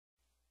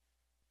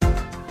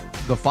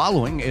The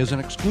following is an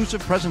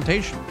exclusive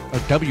presentation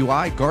of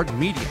WI Garden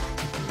Media,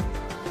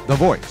 the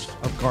voice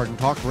of Garden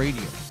Talk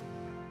Radio.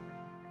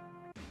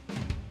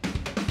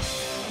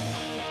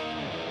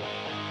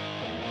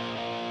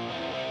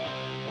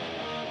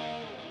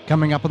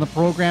 Coming up on the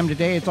program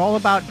today, it's all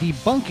about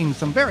debunking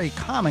some very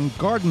common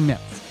garden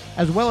myths,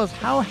 as well as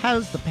how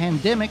has the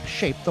pandemic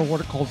shaped the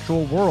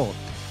horticultural world.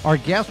 Our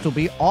guest will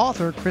be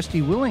author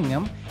Christy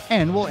Wilhelmi,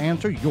 and will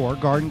answer your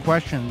garden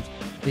questions.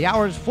 The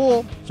hour is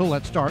full, so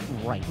let's start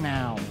right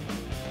now.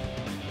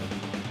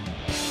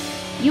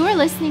 You are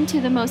listening to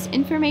the most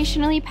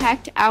informationally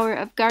packed hour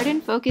of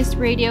garden-focused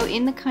radio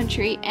in the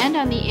country and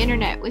on the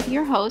internet with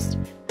your host,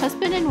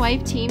 husband and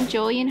wife team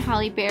Joey and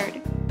Holly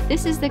Baird.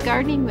 This is the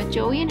Gardening with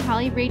Joey and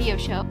Holly radio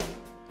show.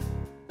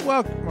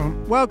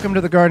 Welcome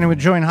to the Gardening with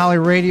Joey and Holly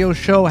radio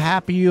show.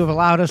 Happy you have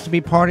allowed us to be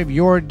part of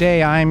your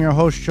day. I am your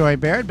host, Joey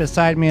Baird.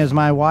 Beside me is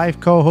my wife,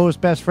 co-host,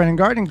 best friend, and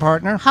gardening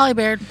partner, Holly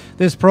Baird.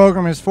 This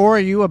program is for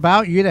you,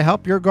 about you, to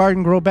help your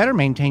garden grow better,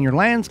 maintain your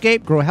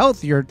landscape, grow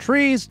healthier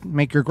trees,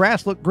 make your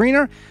grass look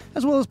greener,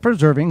 as well as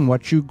preserving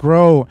what you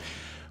grow.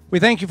 We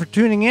thank you for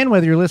tuning in,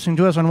 whether you're listening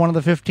to us on one of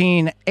the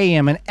 15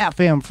 AM and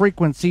FM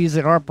frequencies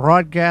that our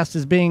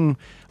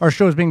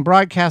show is being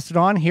broadcasted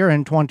on here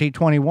in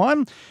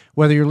 2021,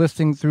 whether you're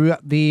listening through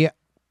the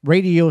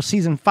Radio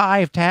Season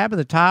 5 tab at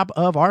the top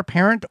of our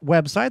parent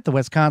website, the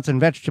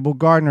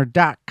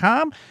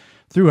WisconsinVegetableGardener.com,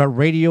 through a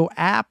radio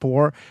app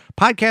or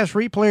podcast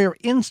replay or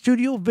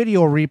in-studio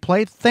video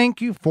replay. Thank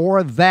you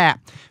for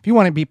that. If you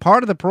want to be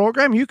part of the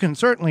program, you can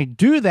certainly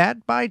do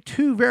that by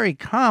two very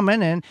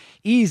common and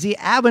easy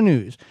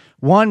avenues.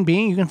 One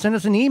being, you can send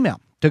us an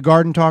email to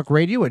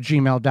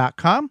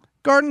gardentalkradio@gmail.com,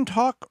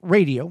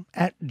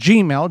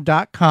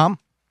 gardentalkradio@gmail.com,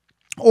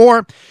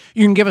 or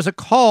you can give us a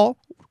call,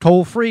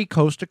 toll-free,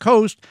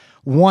 coast-to-coast,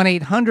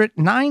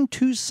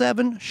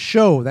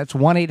 1-800-927-SHOW. That's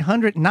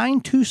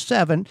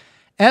 1-800-927-SHOW.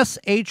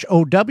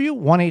 SHOW,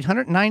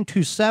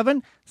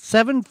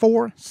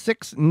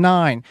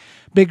 1-800-927-7469.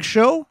 Big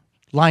show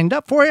lined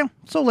up for you,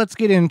 so let's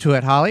get into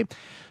it, Holly.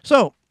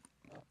 So,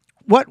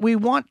 what we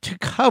want to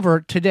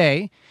cover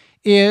today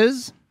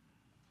is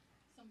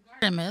Some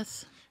garden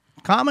myths.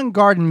 Common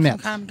garden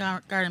myths.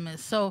 Garden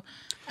myths. So,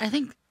 I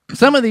think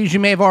some of these you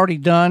may have already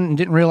done and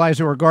didn't realize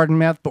they were a garden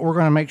myth, but we're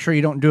going to make sure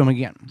you don't do them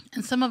again.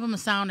 And some of them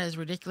sound as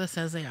ridiculous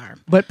as they are.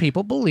 But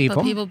people believe them.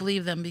 But people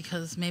believe them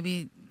because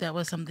maybe that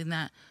was something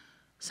that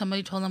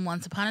somebody told them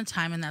once upon a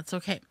time, and that's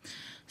okay.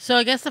 So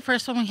I guess the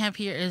first one we have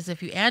here is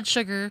if you add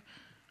sugar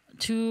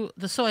to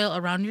the soil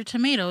around your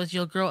tomatoes,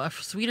 you'll grow a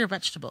sweeter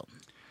vegetable.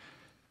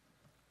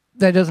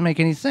 That doesn't make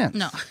any sense.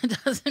 No, it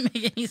doesn't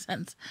make any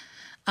sense.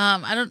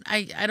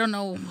 I don't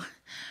know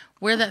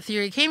where that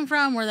theory came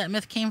from, where that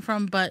myth came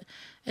from, but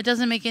it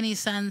doesn't make any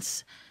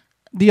sense.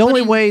 The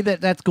only way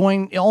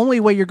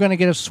you're going to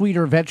get a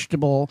sweeter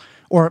vegetable,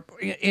 or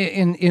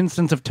in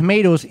instance of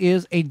tomatoes,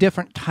 is a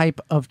different type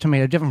of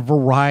tomato, a different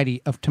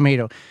variety of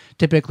tomato.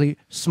 Typically,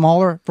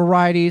 smaller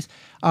varieties,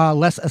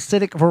 less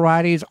acidic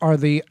varieties are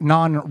the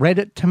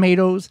non-red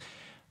tomatoes.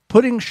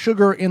 Putting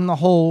sugar in the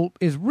hole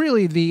is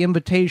really the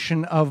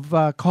invitation of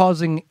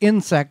causing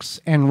insects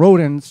and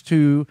rodents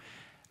to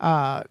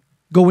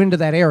go into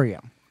that area.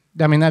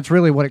 I mean, that's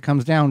really what it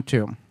comes down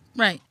to.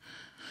 Right.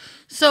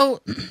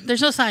 So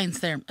there's no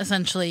science there,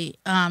 essentially.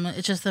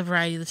 It's just the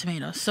variety of the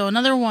tomato. So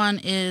another one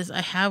is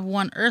I have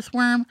one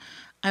earthworm.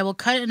 I will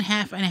cut it in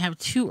half, and I have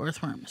two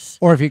earthworms.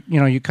 Or if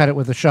you cut it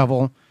with a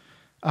shovel,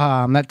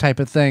 that type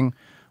of thing,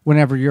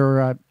 whenever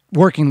you're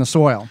working the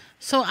soil.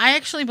 So I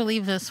actually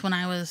believed this when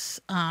I was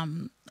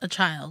a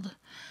child,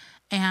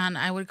 and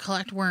I would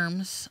collect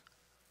worms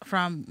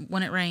from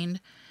when it rained,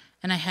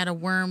 and I had a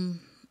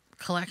worm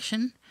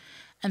collection.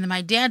 And then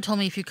my dad told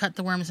me if you cut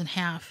the worms in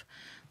half,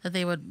 that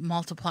they would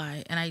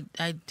multiply, and I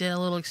did a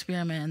little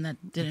experiment, and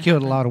that didn't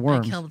killed happen. A lot of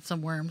worms. I killed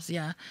some worms,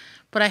 yeah.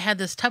 But I had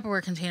this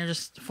Tupperware container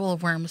just full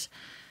of worms.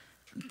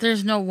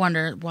 There's no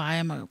wonder why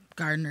I'm a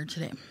gardener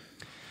today.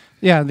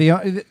 Yeah,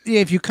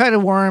 if you cut a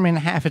worm in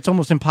half, it's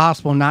almost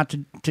impossible not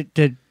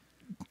to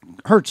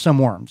hurt some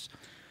worms.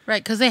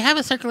 Right, because they have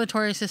a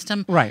circulatory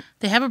system. Right.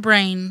 They have a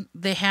brain.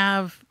 They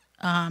have,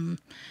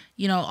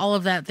 all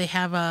of that. They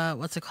have a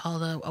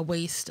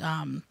waste,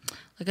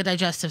 like a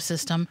digestive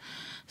system.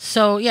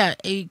 So, yeah,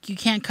 you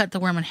can't cut the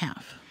worm in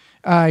half.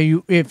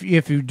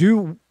 If you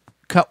do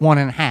cut one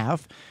in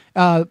half,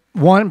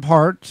 one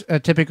part,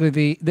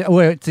 typically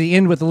it's the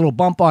end with a little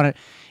bump on it.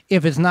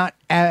 If it's not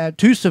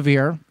too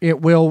severe,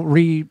 it will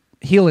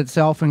heal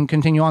itself and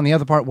continue on. The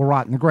other part will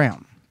rot in the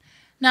ground.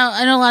 Now,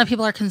 I know a lot of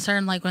people are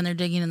concerned, like when they're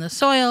digging in the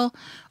soil,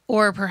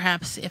 or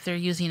perhaps if they're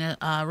using a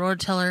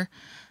rototiller.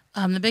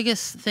 The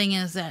biggest thing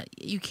is that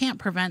you can't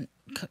prevent.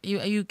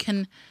 You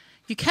can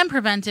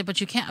prevent it, but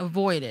you can't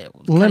avoid it.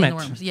 Limit.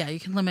 Worms. Yeah, you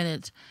can limit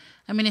it.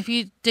 I mean, if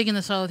you dig in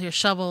the soil with your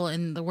shovel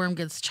and the worm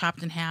gets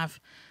chopped in half,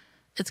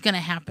 it's going to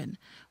happen.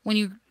 When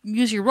you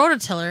use your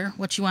rototiller,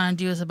 what you want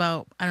to do is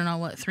about,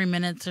 3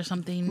 minutes or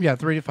something. Yeah,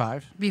 3 to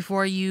 5.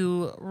 Before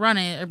you run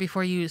it, or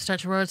before you start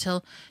to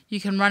rototill,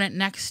 you can run it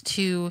next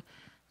to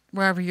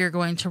wherever you're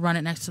going to run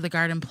it next to the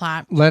garden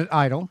plot. Let it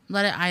idle.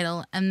 Let it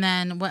idle. And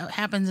then what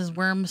happens is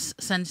worms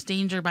sense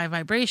danger by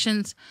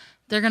vibrations.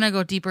 They're going to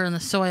go deeper in the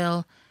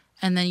soil,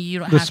 and then you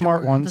don't have the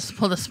smart ones.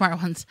 The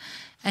smart ones,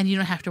 and you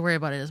don't have to worry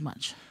about it as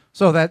much.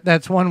 So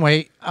that's one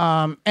way.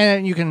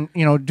 And you can,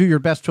 do your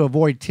best to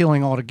avoid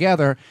tilling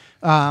altogether.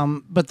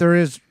 But there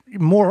is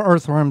more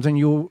earthworms than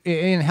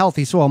in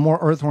healthy soil, more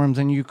earthworms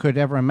than you could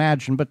ever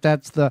imagine. But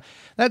that's the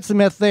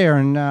myth there.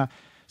 And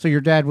so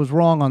your dad was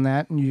wrong on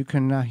that, and you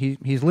can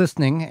he's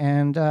listening,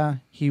 and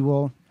he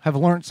will have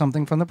learned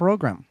something from the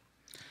program.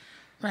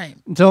 Right.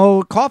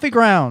 So coffee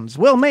grounds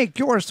will make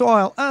your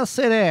soil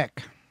acidic.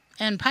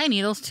 And pine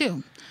needles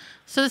too.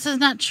 So this is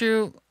not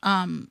true.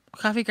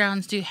 Coffee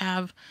grounds do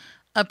have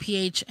a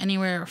pH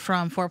anywhere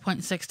from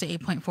 4.6 to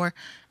 8.4,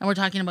 and we're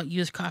talking about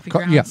used coffee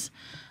grounds.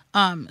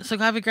 Yeah. So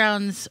coffee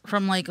grounds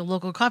from like a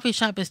local coffee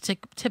shop is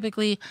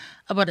typically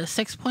about a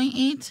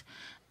 6.8.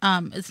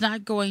 It's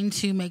not going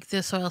to make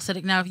the soil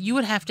acidic. Now, you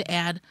would have to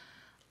add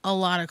a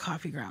lot of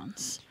coffee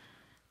grounds.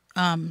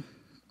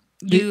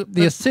 The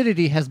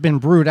acidity has been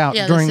brewed out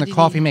during the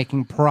coffee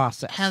making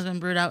process. Has been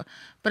brewed out.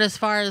 But as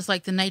far as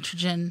like the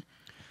nitrogen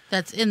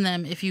that's in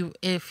them, if you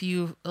a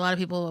lot of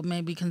people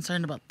may be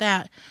concerned about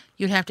that,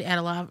 you'd have to add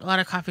a lot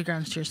of coffee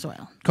grounds to your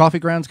soil. Coffee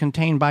grounds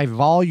contain by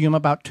volume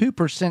about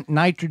 2%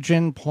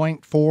 nitrogen,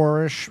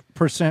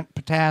 0.4%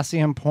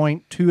 potassium,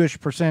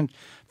 0.2%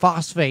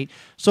 phosphate.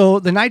 So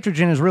the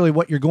nitrogen is really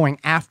what you're going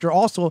after.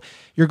 Also,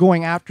 you're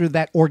going after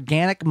that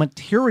organic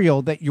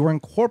material that you're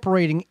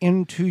incorporating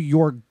into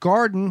your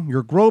garden,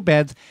 your grow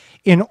beds,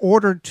 in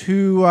order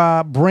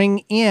to bring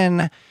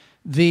in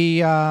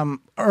the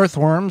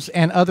earthworms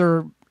and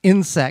other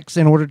insects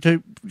in order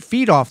to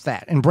feed off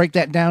that and break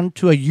that down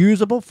to a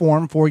usable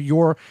form for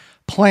your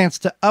plants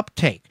to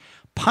uptake.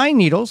 Pine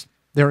needles,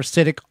 they're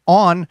acidic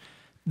on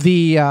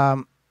the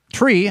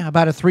tree,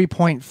 about a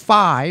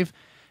 3.5,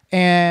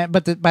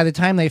 but by the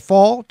time they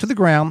fall to the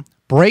ground,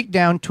 break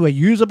down to a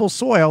usable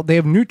soil, they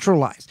have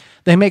neutralized.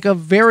 They make a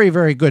very,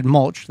 very good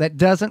mulch that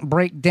doesn't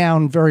break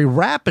down very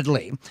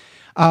rapidly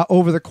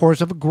over the course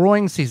of a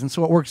growing season.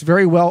 So it works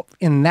very well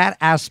in that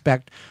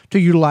aspect to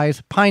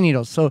utilize pine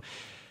needles. So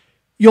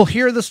you'll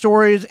hear the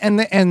stories, and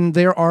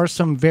there are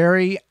some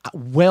very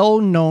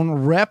well-known,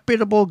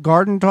 reputable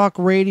Garden Talk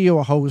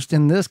radio hosts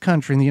in this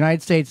country, in the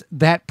United States,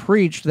 that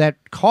preach that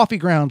coffee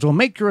grounds will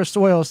make your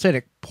soil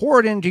acidic. Pour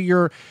it into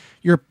your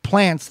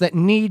plants that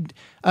need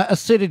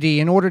acidity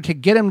in order to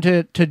get them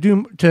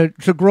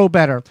to grow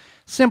better.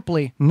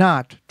 Simply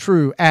not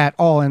true at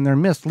all, and they're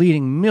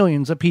misleading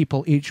millions of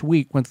people each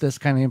week with this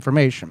kind of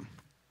information.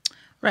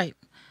 Right.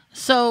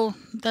 So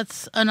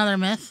that's another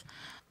myth.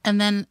 And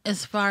then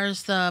as far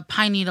as the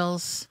pine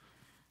needles,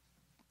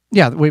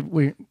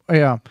 pine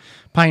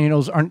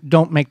needles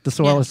don't make the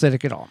soil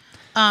acidic at all.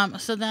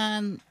 So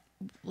then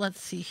let's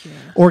see here.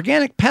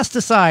 Organic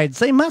pesticides,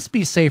 they must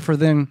be safer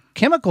than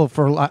chemical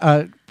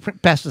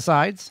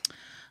pesticides.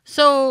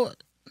 So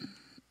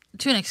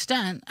to an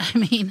extent, I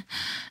mean,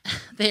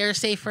 they are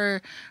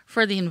safer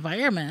for the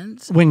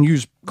environment when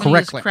used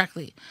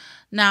correctly.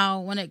 Now,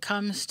 when it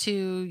comes to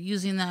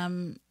using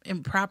them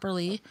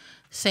improperly,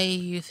 say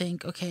you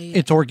think, okay,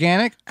 it's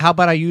organic. How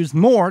about I use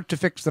more to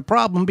fix the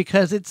problem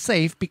because it's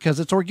safe, because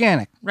it's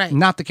organic? Right.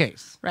 Not the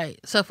case. Right.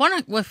 So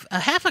if a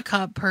half a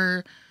cup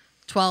per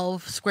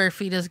 12 square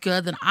feet is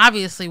good, then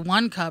obviously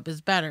 1 cup is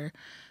better.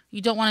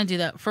 You don't want to do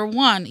that. For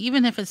one,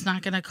 even if it's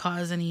not going to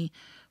cause any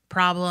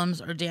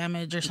problems or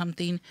damage or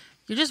something,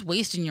 you're just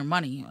wasting your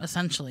money,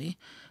 essentially,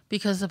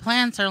 because the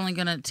plants are only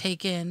going to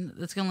take in,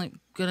 it's going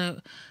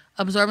to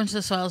absorb into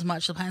the soil as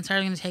much. The plants are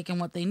going to take in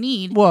what they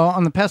need. Well,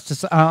 on the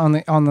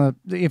pesticide,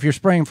 if you're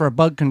spraying for a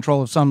bug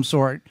control of some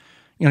sort,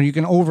 you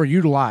can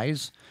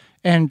overutilize,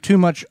 and too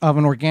much of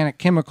an organic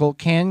chemical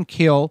can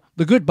kill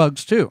the good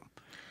bugs too.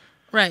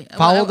 Right. I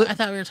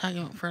thought we were talking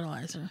about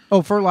fertilizer.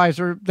 Oh,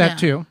 fertilizer,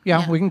 too.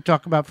 Yeah, we can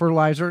talk about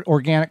fertilizer,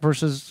 organic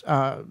versus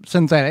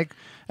synthetic,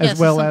 as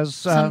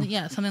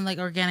something like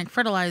organic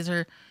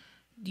fertilizer.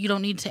 You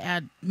don't need to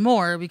add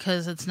more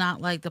because it's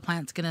not like the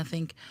plant's going to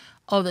think,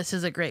 oh, this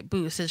is a great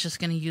boost. It's just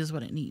going to use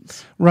what it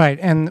needs. Right,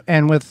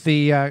 and with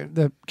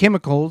the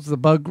chemicals, the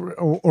bug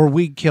or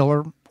weed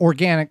killer,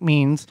 organic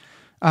means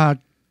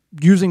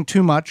using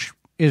too much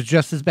is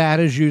just as bad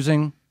as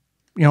using,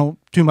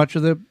 too much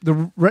of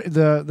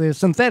the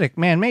synthetic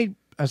man-made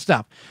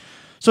stuff.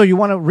 So you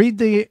want to read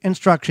the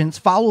instructions,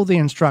 follow the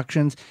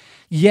instructions.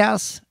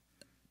 Yes,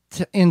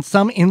 in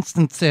some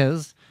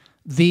instances,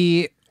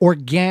 the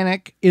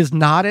organic is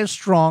not as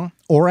strong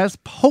or as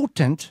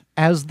potent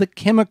as the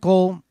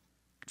chemical,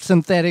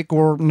 synthetic,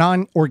 or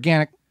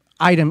non-organic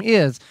item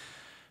is,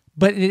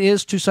 but it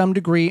is to some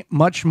degree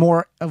much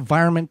more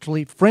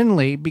environmentally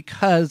friendly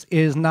because it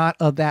is not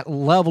of that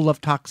level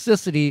of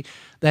toxicity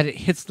that it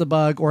hits the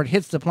bug or it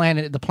hits the plant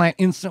and the plant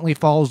instantly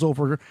falls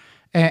over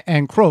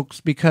and croaks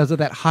because of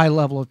that high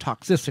level of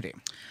toxicity.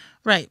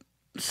 Right.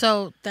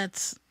 So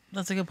that's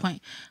a good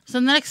point. So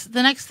the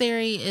next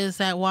theory is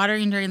that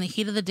watering during the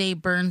heat of the day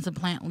burns the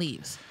plant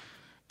leaves.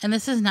 And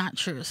this is not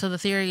true. So the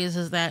theory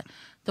is that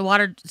The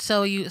water,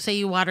 so you say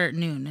you water at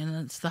noon, and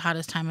it's the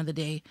hottest time of the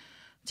day.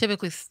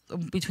 Typically,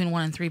 between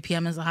 1 and 3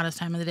 p.m. is the hottest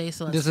time of the day.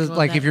 So this is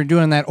like if you're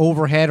doing that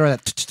overhead or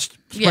that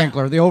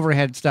sprinkler, the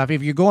overhead stuff.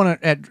 If you're going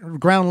at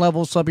ground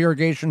level, sub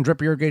irrigation,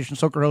 drip irrigation,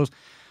 soaker hose,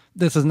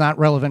 this is not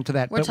relevant to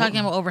that. We're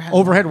talking about overhead.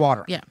 Overhead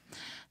water. Yeah.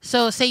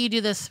 So say you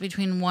do this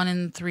between 1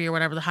 and 3 or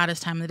whatever, the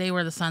hottest time of the day,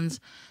 where the sun's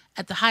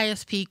at the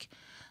highest peak.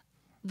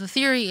 The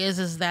theory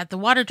is that the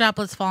water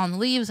droplets fall on the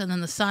leaves, and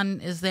then the sun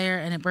is there,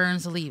 and it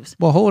burns the leaves.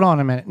 Well, hold on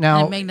a minute. Now,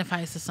 and it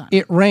magnifies the sun.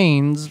 It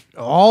rains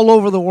all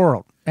over the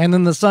world, and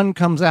then the sun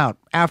comes out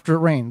after it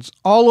rains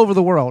all over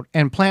the world,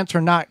 and plants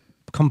are not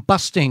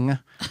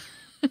combusting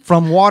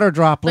from water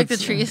droplets. Like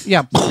the trees.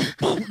 Yeah,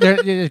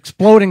 they're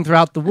exploding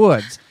throughout the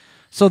woods.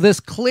 So this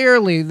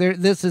clearly,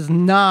 this is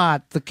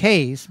not the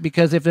case,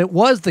 because if it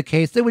was the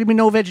case, there would be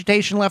no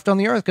vegetation left on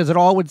the earth, because it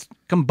all would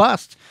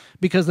combust,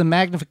 because the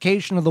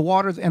magnification of the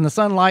water and the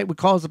sunlight would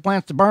cause the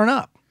plants to burn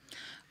up.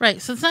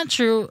 Right. So it's not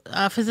true.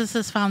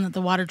 Physicists found that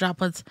the water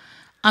droplets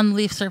on the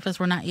leaf surface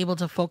were not able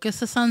to focus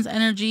the sun's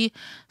energy.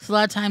 So a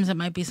lot of times it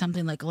might be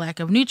something like a lack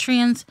of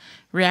nutrients,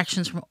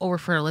 reactions from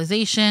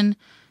over-fertilization,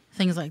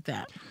 things like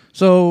that.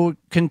 So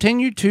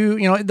continue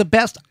to, the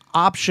best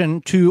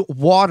option to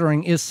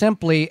watering is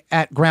simply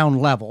at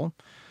ground level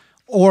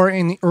or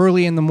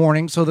early in the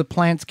morning, so the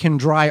plants can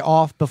dry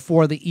off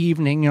before the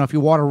evening. If you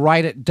water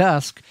right at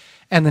dusk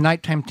and the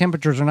nighttime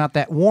temperatures are not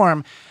that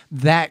warm,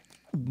 that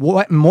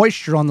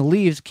moisture on the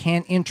leaves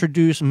can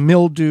introduce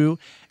mildew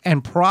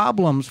and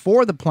problems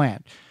for the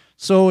plant.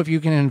 So if you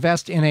can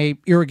invest in a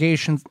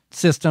irrigation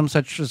system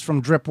such as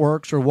from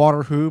Dripworks or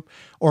Water Hoop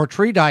or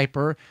Tree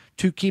Diaper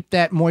to keep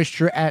that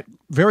moisture at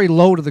very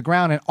low to the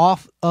ground and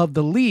off of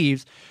the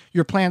leaves,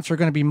 your plants are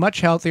going to be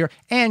much healthier,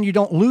 and you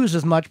don't lose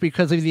as much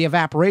because of the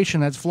evaporation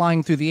that's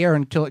flying through the air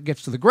until it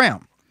gets to the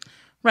ground.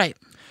 Right.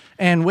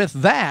 And with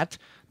that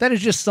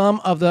is just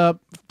some of the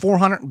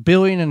 400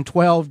 billion and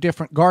 12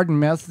 different garden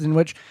methods in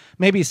which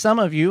maybe some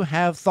of you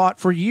have thought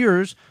for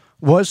years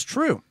was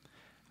true.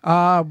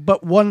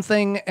 But one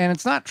thing, and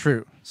it's not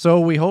true.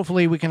 So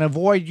hopefully we can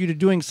avoid you to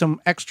doing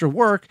some extra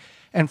work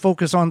and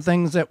focus on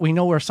things that we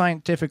know are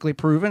scientifically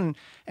proven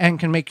and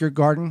can make your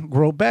garden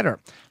grow better.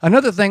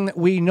 Another thing that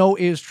we know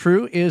is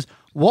true is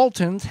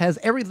Walton's has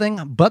everything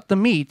but the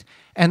meat,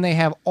 and they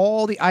have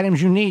all the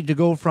items you need to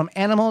go from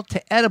animal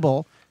to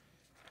edible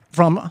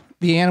from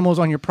the animals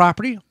on your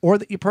property or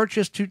that you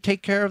purchase to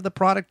take care of the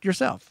product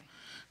yourself.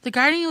 The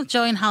Gardening with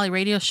Joey and Holly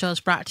radio show is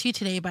brought to you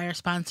today by our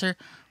sponsor,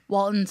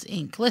 Walton's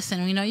Inc.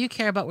 Listen, we know you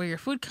care about where your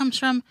food comes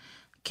from.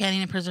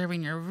 Canning and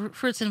preserving your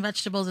fruits and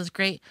vegetables is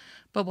great,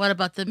 but what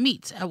about the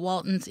meats? At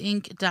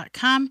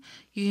waltonsinc.com,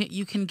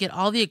 you can get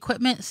all the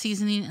equipment,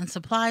 seasoning, and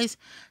supplies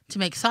to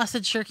make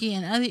sausage, jerky,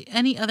 and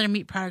any other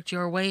meat product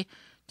your way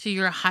to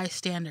your high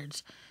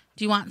standards.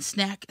 Do you want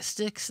snack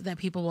sticks that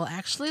people will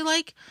actually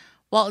like?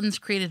 Walton's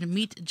created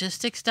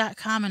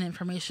meatgistics.com, an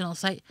informational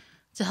site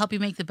to help you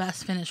make the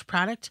best finished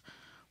product.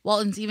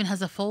 Walton's even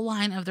has a full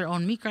line of their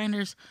own meat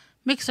grinders,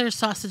 mixers,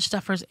 sausage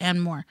stuffers,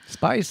 and more.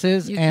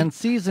 Spices and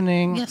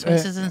seasoning. Yeah,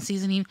 spices and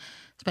seasoning.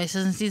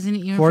 Spices and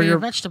seasoning even for your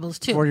vegetables,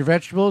 too. For your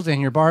vegetables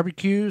and your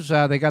barbecues.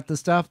 They got the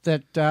stuff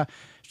that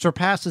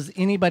surpasses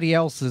anybody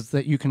else's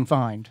that you can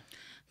find.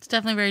 It's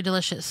definitely very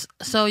delicious.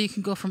 So you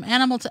can go from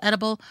animal to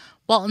edible.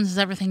 Walton's is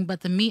everything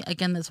but the meat.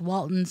 Again, that's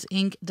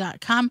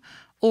waltonsinc.com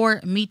or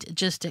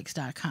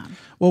meatgistics.com.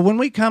 Well, when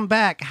we come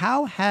back,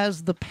 how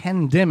has the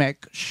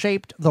pandemic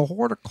shaped the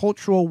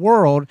horticultural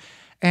world?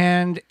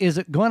 And is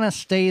it going to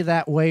stay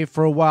that way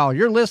for a while?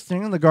 You're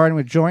listening to the Garden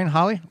with Joey and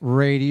Holly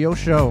radio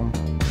show.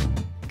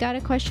 Got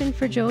a question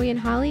for Joey and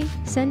Holly?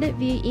 Send it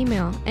via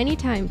email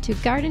anytime to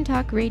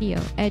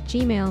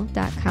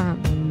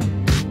gardentalkradio@gmail.com.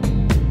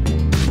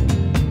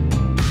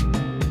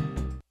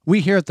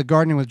 We here at the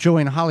Gardening with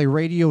Joey and Holly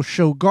radio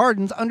show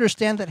Gardens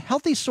understand that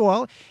healthy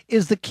soil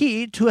is the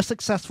key to a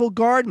successful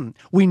garden.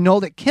 We know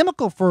that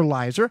chemical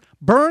fertilizer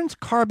burns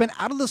carbon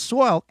out of the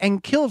soil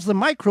and kills the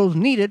microbes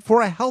needed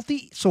for a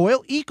healthy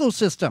soil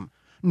ecosystem.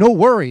 No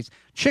worries.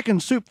 Chicken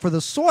Soup for the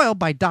Soil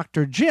by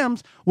Dr.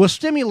 Jim's will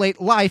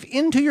stimulate life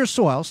into your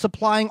soil,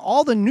 supplying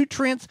all the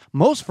nutrients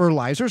most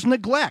fertilizers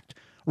neglect.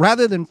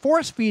 Rather than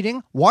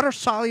force-feeding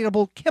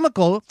water-soluble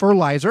chemical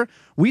fertilizer,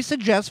 we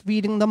suggest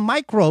feeding the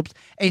microbes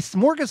a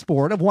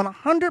smorgasbord of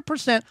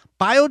 100%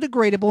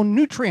 biodegradable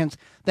nutrients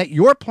that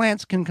your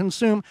plants can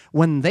consume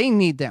when they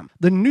need them.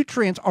 The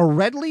nutrients are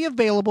readily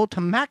available to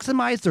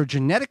maximize their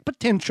genetic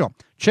potential.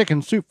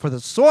 Chicken Soup for the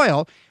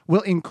Soil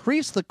will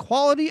increase the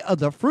quality of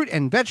the fruit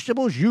and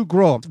vegetables you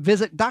grow.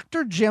 Visit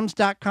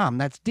drjims.com.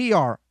 That's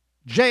drjimz.com.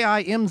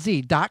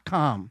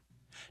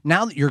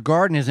 Now that your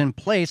garden is in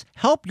place,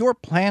 help your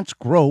plants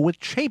grow with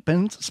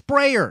Chapin's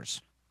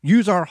sprayers.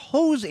 Use our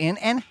hose-in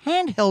and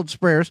handheld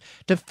sprayers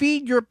to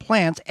feed your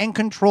plants and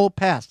control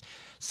pests.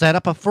 Set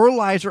up a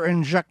fertilizer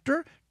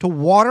injector to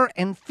water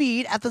and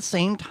feed at the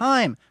same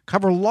time.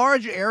 Cover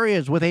large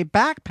areas with a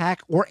backpack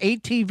or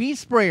ATV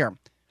sprayer.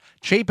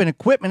 Chapin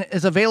equipment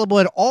is available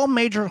at all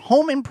major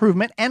home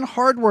improvement and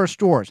hardware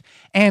stores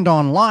and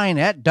online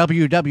at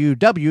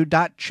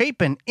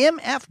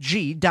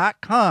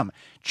www.chapinmfg.com.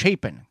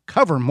 Chapin,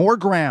 cover more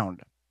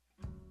ground.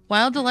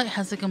 Wild Delight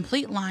has a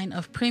complete line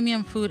of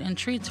premium food and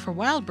treats for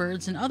wild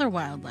birds and other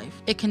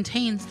wildlife. It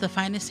contains the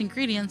finest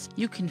ingredients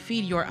you can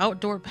feed your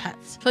outdoor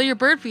pets. Fill your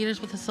bird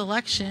feeders with a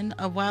selection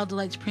of Wild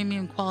Delight's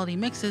premium quality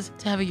mixes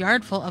to have a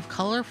yard full of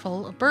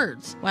colorful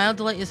birds. Wild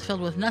Delight is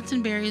filled with nuts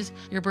and berries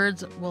your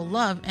birds will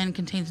love and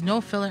contains no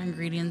filler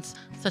ingredients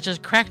such as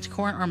cracked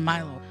corn or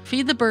Milo.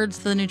 Feed the birds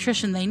the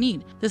nutrition they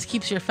need. This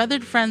keeps your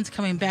feathered friends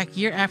coming back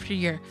year after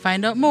year.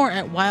 Find out more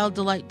at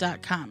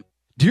wilddelight.com.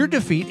 Deer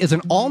Defeat is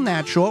an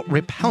all-natural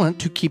repellent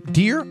to keep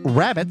deer,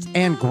 rabbits,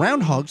 and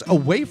groundhogs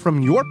away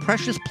from your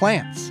precious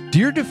plants.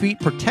 Deer Defeat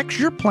protects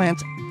your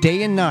plants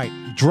day and night,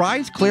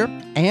 dries clear,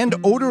 and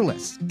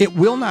odorless. It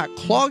will not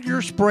clog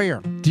your sprayer.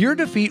 Deer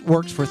Defeat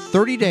works for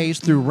 30 days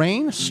through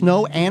rain,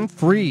 snow, and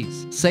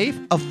freeze. Safe,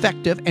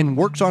 effective, and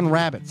works on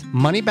rabbits.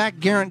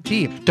 Money-back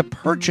guarantee. To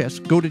purchase,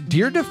 go to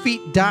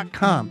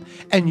deerdefeat.com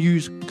and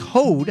use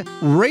code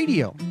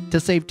RADIO to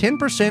save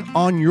 10%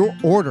 on your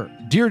order.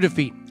 Deer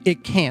Defeat.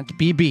 It can't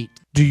be beat.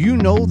 Do you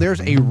know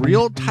there's a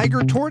real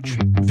Tiger Torch?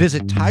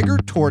 Visit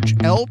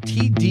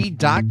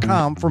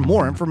TigerTorchLTD.com for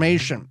more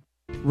information.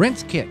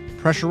 Rinse Kit,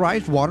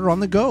 pressurized water on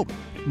the go.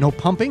 No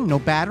pumping, no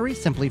battery,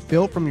 simply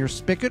fill from your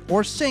spigot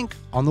or sink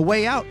on the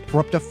way out for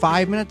up to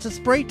 5 minutes of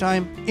spray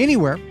time.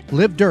 Anywhere,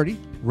 live dirty,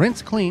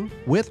 rinse clean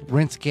with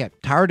Rinse Kit.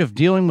 Tired of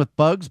dealing with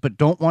bugs but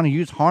don't want to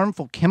use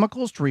harmful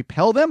chemicals to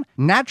repel them?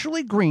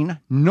 Naturally Green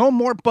No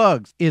More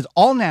Bugs is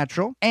all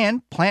natural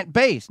and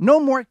plant-based.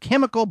 No more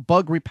chemical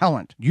bug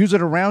repellent. Use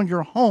it around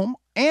your home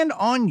and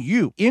on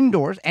you,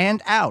 indoors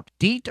and out.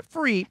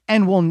 DEET-free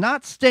and will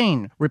not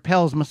stain.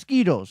 Repels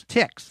mosquitoes,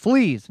 ticks,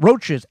 fleas,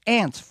 roaches,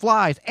 ants,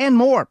 flies, and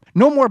more.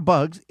 No More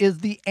Bugs is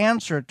the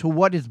answer to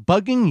what is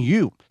bugging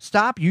you.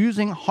 Stop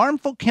using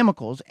harmful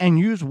chemicals and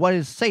use what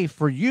is safe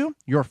for you,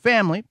 your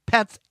family,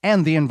 pets,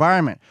 and the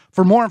environment.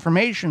 For more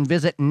information,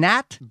 visit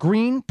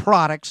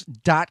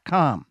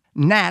natgreenproducts.com.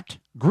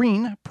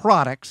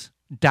 natgreenproducts.com.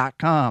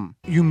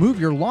 You move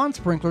your lawn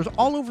sprinklers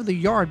all over the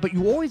yard, but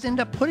you always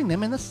end up putting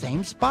them in the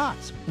same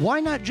spots.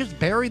 Why not just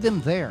bury them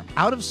there?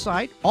 Out of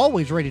sight,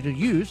 always ready to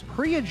use,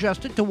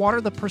 pre-adjusted to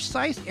water the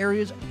precise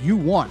areas you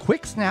want.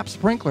 Quick Snap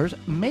Sprinklers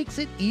makes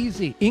it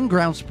easy.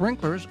 In-ground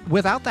sprinklers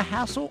without the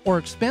hassle or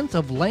expense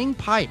of laying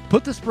pipe.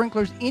 Put the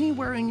sprinklers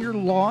anywhere in your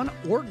lawn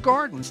or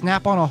garden.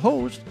 Snap on a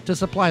hose to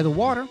supply the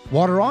water.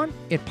 Water on,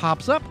 it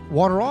pops up.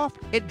 Water off,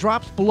 it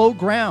drops below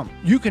ground.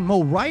 You can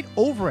mow right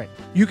over it.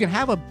 You can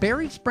have a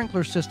buried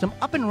sprinkler system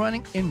up and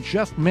running in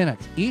just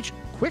minutes. Each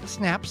Quick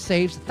Snap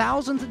saves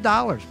thousands of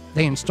dollars.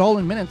 They install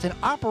in minutes and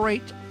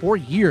operate for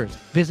years.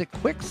 Visit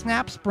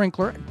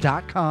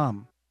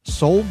quicksnapsprinkler.com.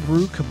 Soul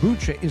Brew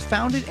Kombucha is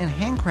founded and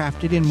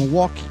handcrafted in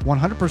Milwaukee,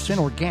 100%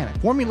 organic,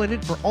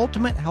 formulated for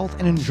ultimate health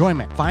and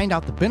enjoyment. Find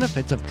out the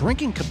benefits of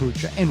drinking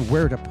kombucha and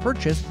where to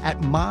purchase at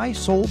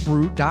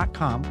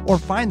mysoulbrew.com or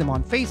find them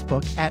on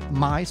Facebook at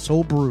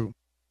mysoulbrew.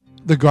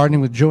 The Gardening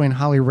with Joey and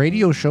Holly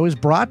radio show is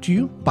brought to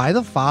you by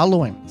the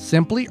following: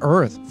 Simply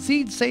Earth,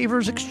 Seed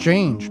Savers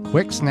Exchange,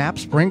 Quick Snap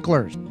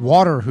Sprinklers,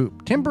 Water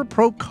Hoop, Timber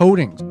Pro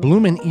Coatings,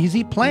 Bloomin'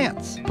 Easy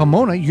Plants,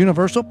 Pomona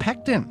Universal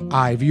Pectin,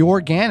 Ivy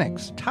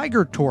Organics,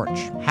 Tiger Torch,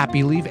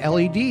 Happy Leaf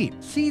LED,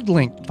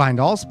 Seedlink. Find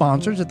all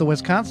sponsors at the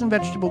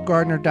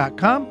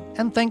WisconsinVegetableGardener.com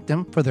and thank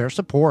them for their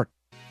support.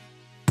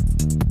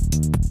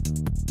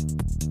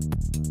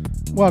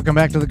 Welcome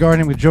back to the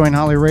Gardening with Joey and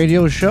Holly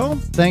radio show.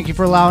 Thank you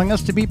for allowing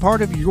us to be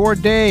part of your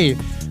day.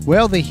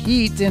 Well, the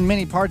heat in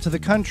many parts of the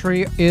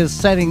country is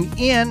setting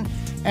in,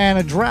 and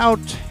a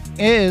drought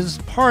is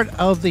part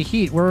of the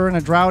heat. We're in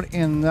a drought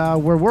in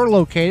where we're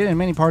located in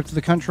many parts of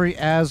the country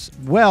as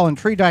well, and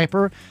Tree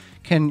Diaper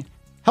can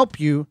help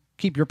you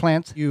keep your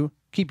plants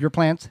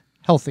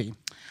healthy.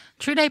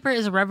 Tree Diaper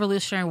is a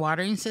revolutionary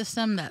watering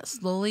system that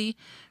slowly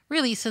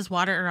releases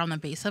water around the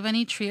base of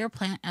any tree or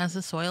plant as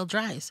the soil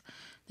dries.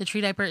 The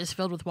Tree Diaper is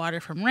filled with water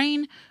from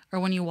rain or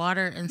when you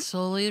water and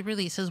slowly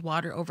releases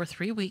water over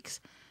 3 weeks.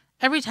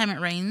 Every time it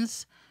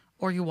rains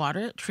or you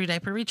water, Tree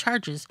Diaper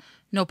recharges.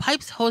 No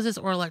pipes, hoses,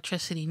 or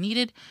electricity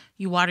needed.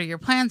 You water your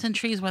plants and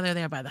trees whether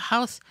they are by the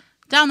house,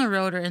 down the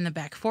road, or in the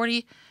back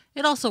 40.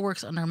 It also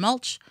works under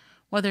mulch.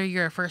 Whether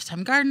you're a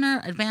first-time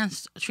gardener,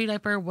 Advanced Tree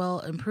Diaper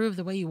will improve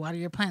the way you water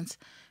your plants.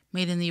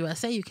 Made in the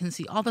USA, you can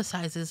see all the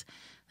sizes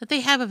that they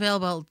have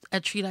available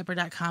at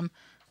treediaper.com.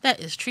 That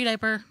is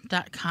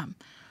treediaper.com.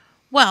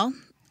 Well,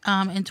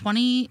 in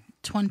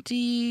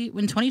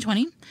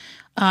 2020,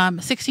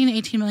 16 to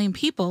 18 million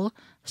people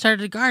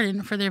started a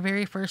garden for their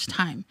very first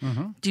time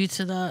due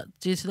to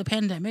the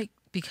pandemic,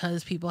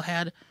 because people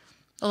had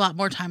a lot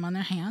more time on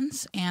their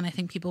hands, and I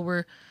think people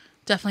were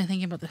definitely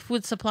thinking about the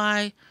food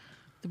supply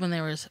when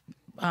there was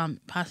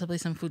possibly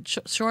some food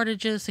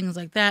shortages, things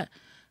like that.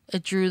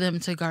 It drew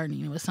them to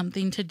gardening. It was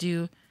something to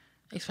do,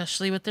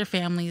 especially with their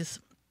families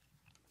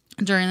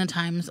during the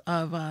times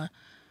of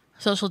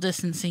social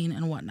distancing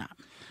and whatnot.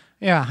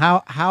 Yeah,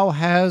 how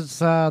has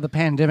the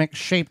pandemic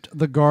shaped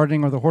the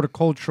gardening or the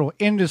horticultural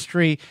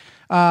industry?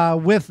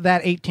 With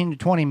that 18 to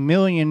 20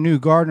 million new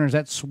gardeners,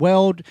 that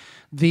swelled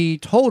the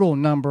total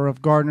number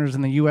of gardeners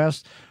in the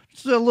U.S.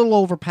 It's a little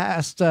over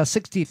past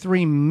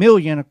 63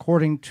 million,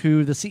 according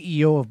to the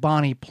CEO of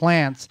Bonnie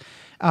Plants.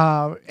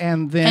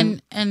 And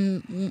then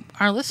and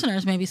our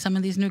listeners may be some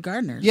of these new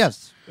gardeners.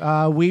 Yes,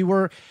 we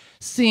were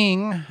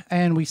seeing,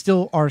 and we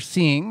still are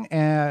seeing,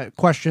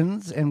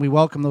 questions, and we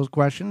welcome those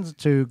questions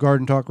to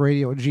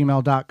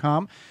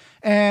gardentalkradio@gmail.com.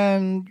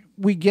 And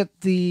we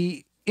get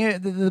the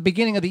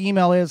beginning of the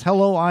email is,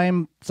 "Hello,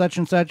 I'm such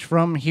and such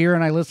from here,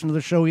 and I listen to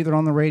the show either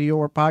on the radio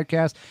or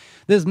podcast.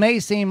 This may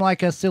seem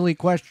like a silly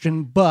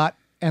question, but,"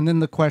 and then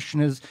the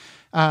question is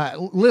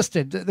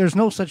listed. There's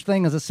no such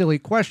thing as a silly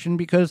question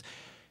because,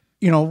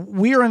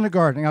 we are in the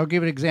gardening. I'll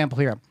give an example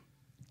here.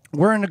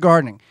 We're in the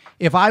gardening.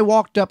 If I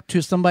walked up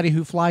to somebody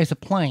who flies a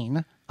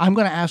plane, I'm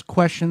going to ask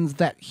questions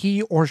that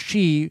he or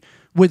she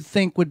would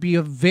think would be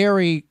a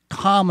very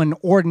common,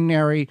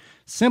 ordinary,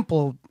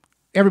 simple,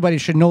 everybody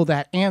should know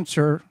that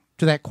answer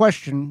to that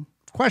question.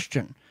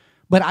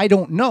 But I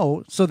don't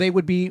know, so they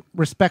would be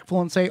respectful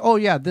and say, "Oh,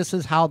 yeah, this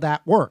is how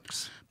that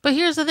works." But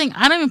here's the thing.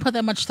 I don't even put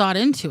that much thought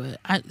into it.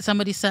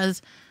 Somebody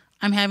says,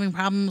 "I'm having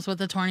problems with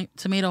the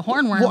tomato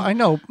hornworm." Well, I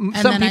know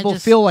some people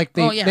feel like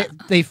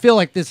they feel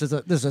like this is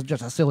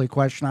just a silly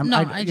question.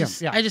 I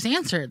just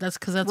answer it. That's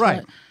because that's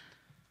right.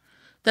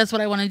 That's what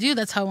I want to do.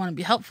 That's how I want to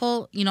be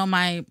helpful.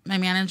 My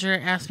manager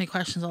asks me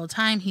questions all the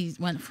time. He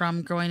went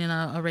from growing in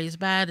a raised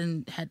bed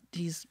and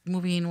he's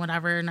moving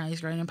whatever. Now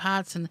he's growing in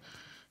pots, and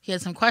he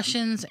had some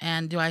questions.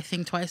 And do I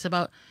think twice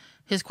about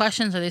his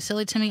questions? Are they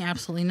silly to me?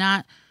 Absolutely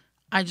not.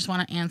 I just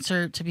want to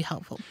answer to be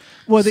helpful.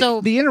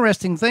 Well, the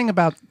interesting thing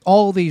about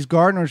all these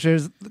gardeners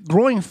is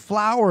growing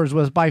flowers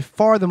was by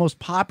far the most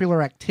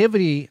popular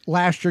activity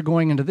last year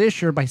going into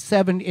this year. At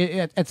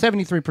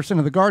 73%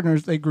 of the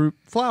gardeners, they grew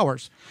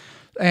flowers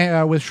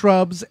with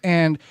shrubs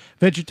and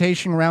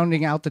vegetation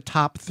rounding out the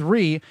top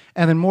three.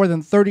 And then more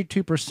than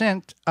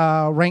 32%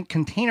 ranked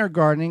container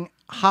gardening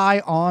high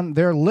on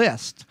their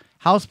list.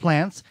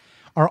 Houseplants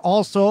are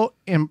also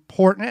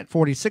important at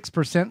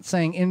 46%,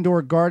 saying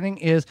indoor gardening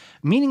is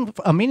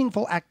a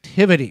meaningful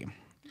activity.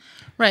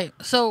 Right.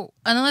 So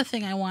another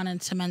thing I wanted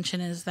to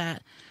mention is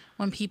that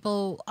when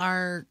people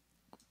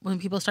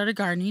started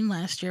gardening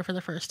last year for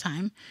the first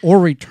time, or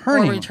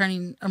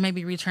returning,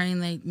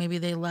 maybe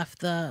they left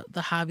the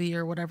hobby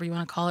or whatever you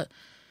want to call it.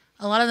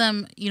 A lot of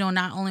them,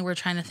 not only were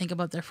trying to think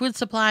about their food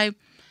supply,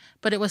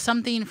 but it was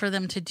something for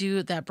them to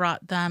do that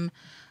brought them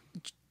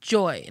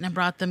joy, and it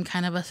brought them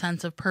kind of a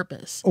sense of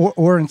purpose.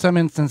 Or in some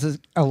instances,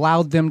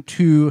 allowed them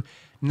to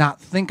not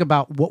think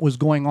about what was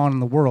going on in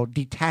the world,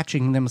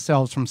 detaching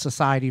themselves from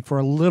society for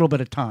a little bit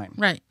of time.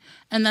 Right.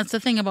 And that's the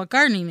thing about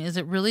gardening is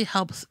it really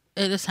helps.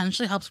 It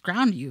essentially helps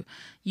ground you.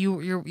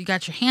 You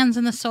got your hands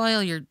in the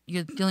soil. You're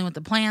dealing with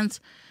the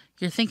plants.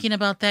 You're thinking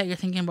about that. You're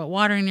thinking about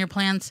watering your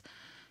plants.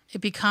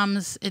 It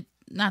becomes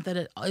not that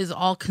it is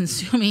all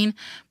consuming,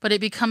 but it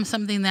becomes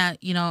something that,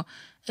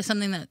 it's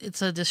something that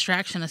it's a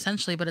distraction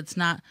essentially, but it's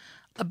not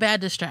a bad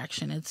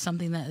distraction. It's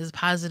something that is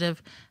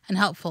positive and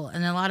helpful.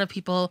 And a lot of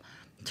people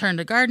turn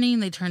to gardening.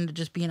 They turn to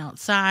just being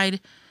outside.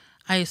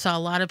 I saw a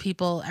lot of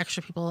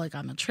extra people like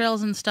on the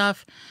trails and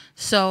stuff.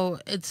 So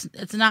it's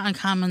not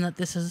uncommon that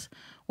this is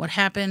what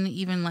happened.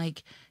 Even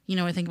like,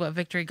 I think about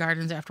victory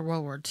gardens after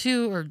World War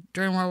II or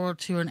during World War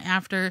II and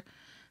after,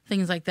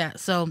 things like that.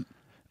 So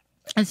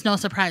it's no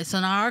surprise. So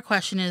now our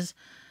question is,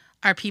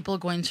 are people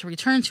going to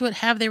return to it?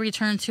 Have they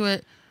returned to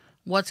it?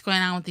 What's going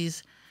on with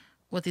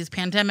these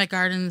pandemic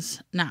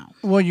gardens now?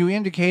 Well, you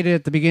indicated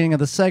at the beginning of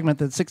the segment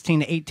that 16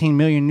 to 18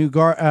 million new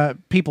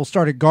people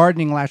started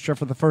gardening last year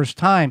for the first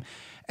time.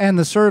 And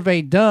the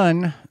survey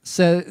done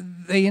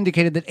said they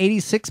indicated that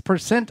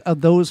 86% of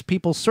those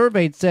people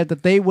surveyed said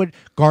that they would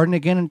garden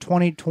again in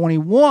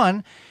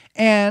 2021.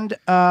 And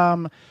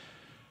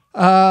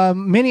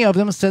many of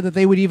them said that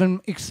they would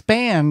even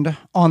expand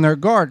on their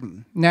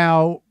garden.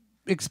 Now,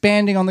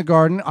 expanding on the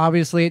garden,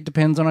 obviously it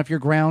depends on if you're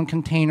ground,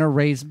 container,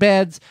 raised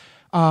beds,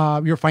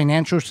 your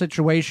financial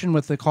situation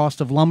with the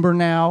cost of lumber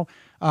now.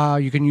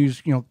 You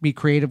can be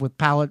creative with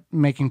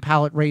making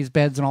pallet raised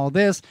beds and all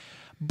this.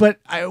 But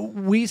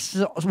we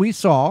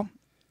saw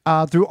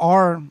through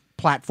our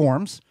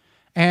platforms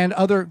and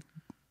other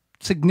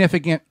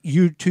significant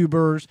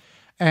YouTubers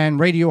and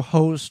radio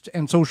hosts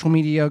and social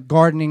media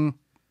gardening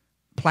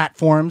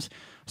platforms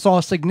saw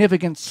a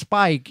significant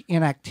spike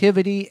in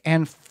activity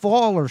and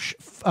followingship,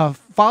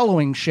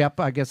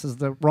 I guess is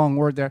the wrong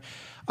word there,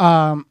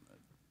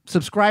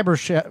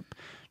 subscribership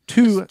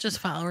to just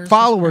followers,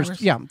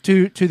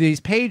 to these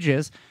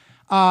pages.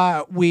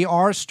 We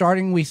are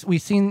starting.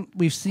 We've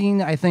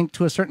seen I think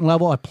to a certain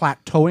level a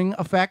plateauing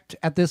effect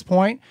at this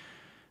point,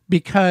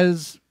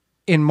 because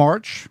in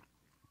March,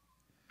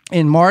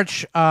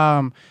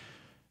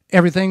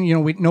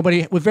 everything,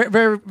 nobody, with very,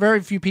 very,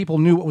 very few people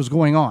knew what was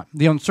going on.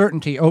 The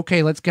uncertainty.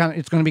 Okay, it's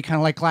going to be kind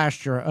of like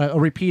last year, a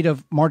repeat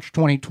of March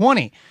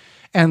 2020,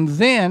 and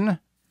then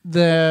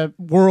the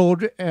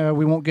world,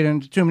 we won't get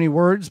into too many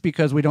words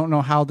because we don't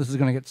know how this is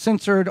going to get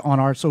censored on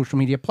our social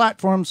media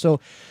platforms. So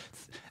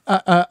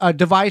a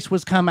device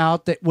was come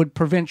out that would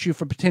prevent you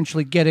from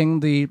potentially getting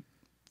the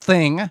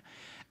thing,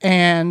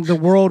 and the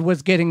world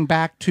was getting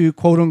back to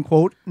quote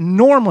unquote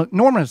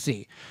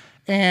normalcy.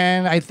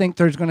 And I think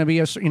there's going to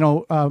be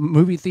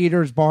movie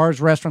theaters,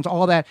 bars, restaurants,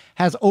 all that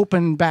has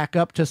opened back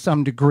up to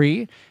some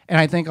degree. And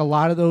I think a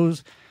lot of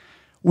those,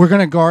 we're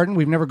going to garden.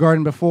 We've never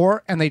gardened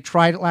before, and they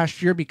tried it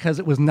last year because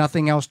it was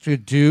nothing else to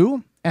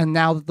do. And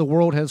now that the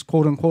world has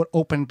quote unquote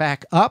opened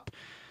back up,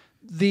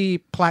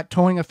 the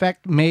plateauing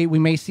effect we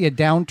may see a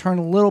downturn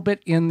a little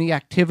bit in the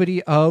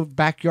activity of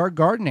backyard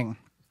gardening.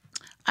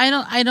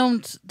 I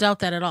don't doubt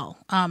that at all.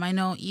 I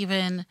know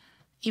even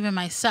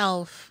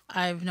myself,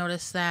 I've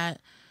noticed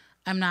that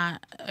I'm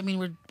not. I mean,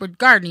 we're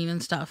gardening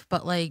and stuff,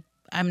 but like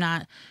I'm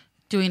not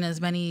doing as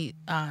many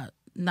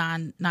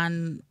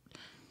non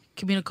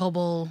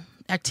communicable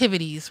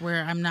activities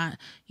where I'm not,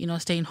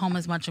 staying home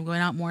as much. I'm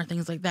going out more,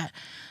 things like that.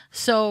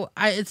 So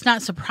it's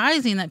not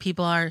surprising that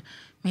people are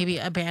maybe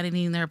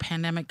abandoning their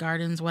pandemic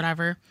gardens,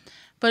 whatever.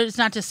 But it's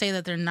not to say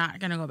that they're not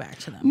going to go back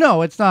to them.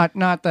 No, it's not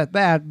that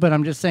bad, but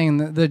I'm just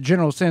saying the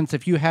general sense,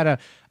 if you had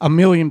a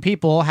million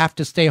people have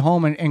to stay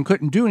home and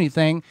couldn't do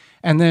anything,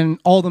 and then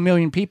all the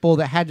million people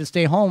that had to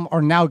stay home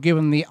are now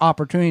given the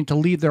opportunity to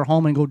leave their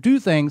home and go do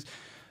things,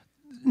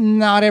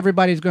 not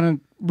everybody's going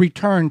to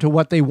return to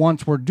what they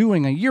once were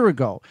doing a year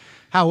ago.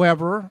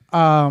 However,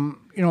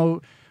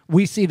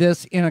 we see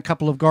this in a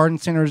couple of garden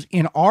centers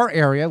in our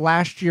area.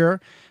 Last year,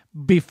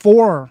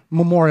 before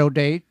Memorial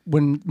Day,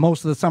 when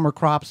most of the summer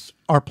crops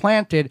are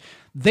planted,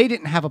 they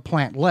didn't have a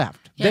plant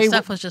left. Yeah,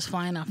 stuff was just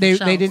flying off the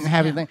shelves. They didn't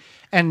have anything.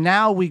 And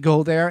now we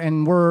go there,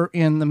 and we're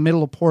in the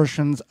middle of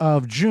portions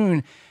of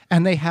June,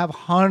 and they have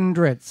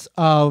hundreds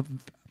of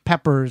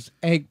peppers,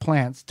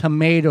 eggplants,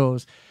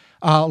 tomatoes,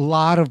 a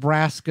lot of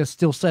brassica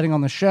still sitting on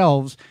the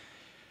shelves,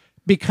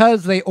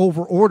 because they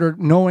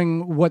over-ordered,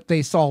 knowing what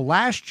they saw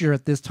last year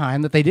at this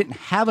time, that they didn't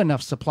have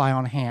enough supply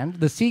on hand.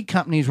 The seed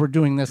companies were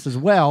doing this as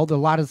well. A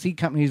lot of seed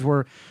companies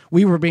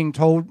we were being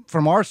told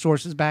from our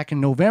sources back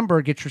in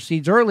November, get your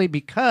seeds early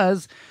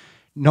because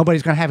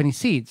nobody's going to have any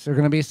seeds. There's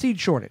going to be a seed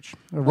shortage.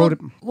 Well,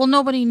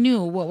 nobody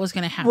knew what was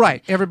going to happen.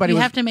 Right. You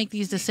have to make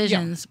these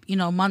decisions,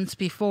 months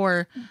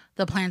before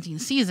the planting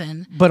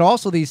season. But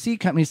also these seed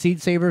companies,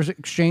 Seed Savers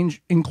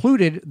Exchange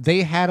included,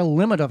 they had a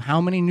limit of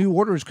how many new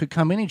orders could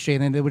come in each day,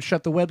 and then they would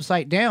shut the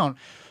website down.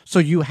 So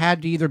you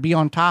had to either be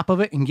on top of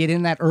it and get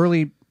in that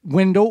early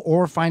window,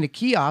 or find a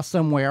kiosk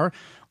somewhere,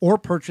 or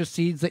purchase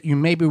seeds that you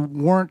maybe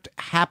weren't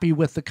happy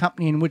with the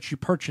company in which you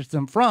purchased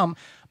them from,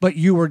 but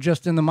you were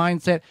just in the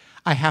mindset,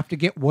 I have to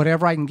get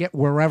whatever I can get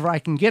wherever I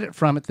can get it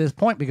from at this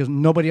point because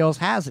nobody else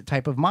has it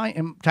type of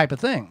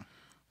thing.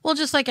 Well,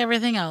 just like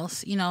everything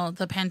else,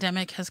 the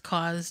pandemic has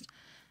caused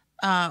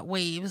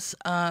waves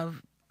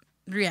of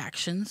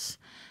reactions.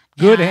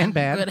 Good and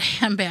bad. Good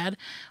and bad.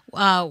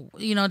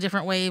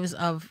 Different waves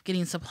of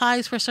getting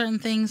supplies for certain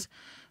things,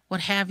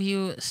 what have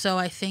you. So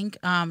I think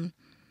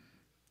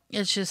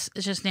it's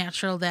just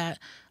natural that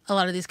a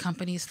lot of these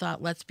companies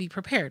thought, let's be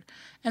prepared.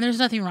 And there's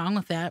nothing wrong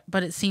with that,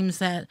 but it seems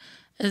that,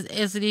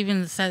 as it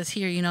even says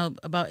here,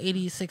 about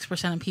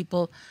 86% of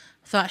people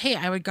thought, hey,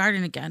 I would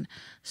garden again.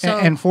 So,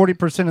 and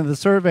 40% of the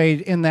survey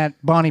in that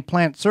Bonnie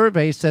Plant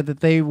survey said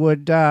that they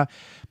would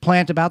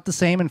plant about the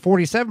same, and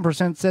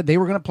 47% said they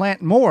were going to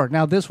plant more.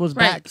 Now, this was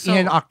back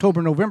in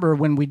October, November,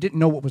 when we didn't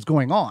know what was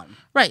going on.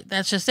 Right.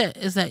 That's just it,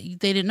 is that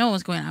they didn't know what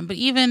was going on. But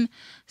even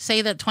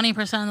say that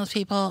 20% of those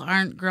people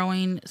aren't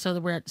growing, so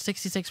that we're at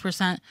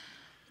 66%,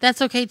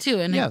 that's okay too.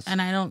 And yes.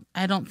 And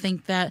I don't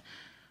think that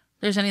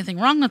there's anything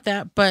wrong with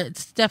that, but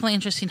it's definitely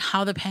interesting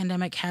how the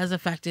pandemic has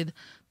affected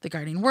the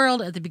gardening world.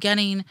 At the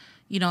beginning,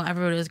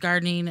 everybody was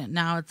gardening.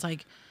 Now it's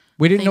like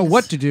we didn't know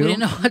what to do. We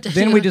didn't know what to do.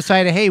 Then we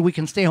decided, hey, we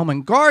can stay home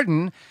and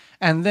garden,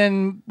 and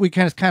then we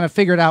kind of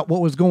figured out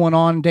what was going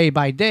on day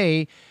by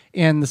day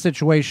in the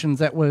situations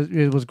that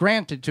was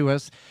granted to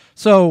us.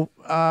 So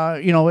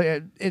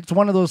it's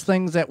one of those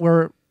things that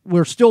we're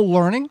still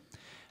learning,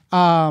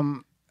 and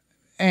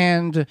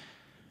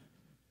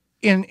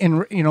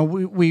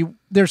we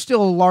there's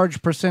still a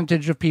large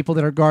percentage of people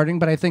that are gardening,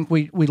 but I think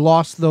we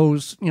lost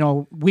those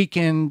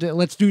weekend,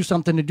 let's do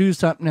something to do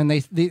something, and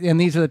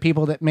these are the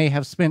people that may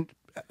have spent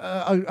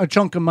a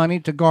chunk of money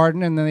to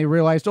garden, and then they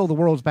realized, the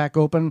world's back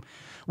open,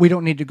 we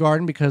don't need to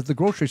garden because the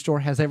grocery store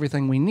has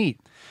everything we need.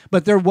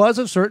 But there was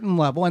a certain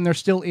level, and there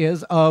still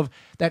is, of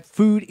that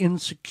food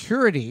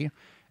insecurity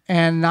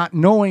and not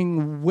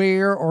knowing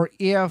where or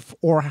if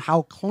or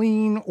how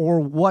clean or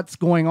what's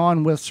going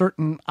on with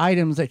certain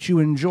items that you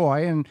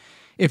enjoy. And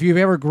if you've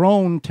ever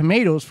grown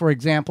tomatoes, for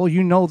example,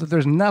 you know that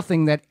there's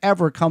nothing that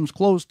ever comes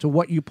close to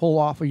what you pull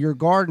off of your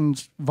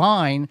garden's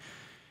vine.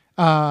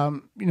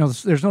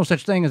 There's no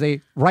such thing as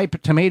a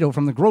ripe tomato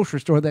from the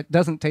grocery store that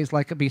doesn't taste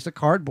like a piece of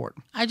cardboard.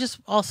 I just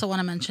also want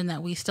to mention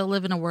that we still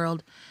live in a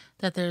world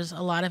that there's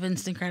a lot of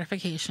instant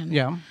gratification.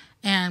 Yeah.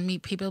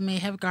 And people may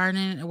have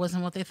gardened, it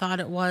wasn't what they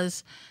thought it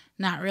was.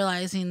 not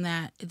realizing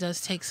that it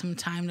does take some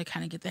time to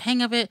kind of get the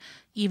hang of it.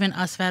 Even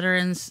us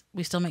veterans,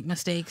 we still make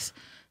mistakes.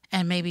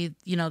 And maybe,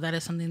 that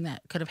is something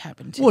that could have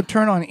happened too. Well,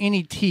 turn on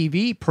any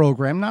TV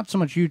program, not so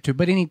much YouTube,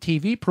 but any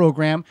TV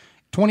program,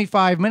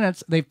 25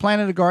 minutes, they've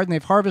planted a garden,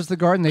 they've harvested the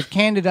garden, they've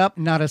canned it up,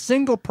 not a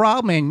single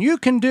problem, and you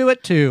can do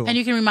it too. And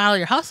you can remodel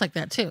your house like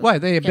that too. Well,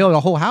 they build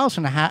a whole house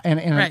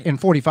in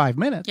 45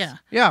 minutes. Yeah.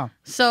 Yeah.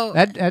 So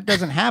that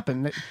doesn't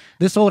happen.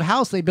 This old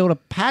house, they built a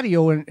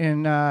patio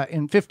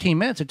in 15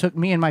 minutes. It took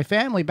me and my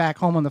family back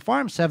home on the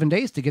farm 7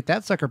 days to get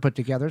that sucker put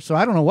together. So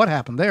I don't know what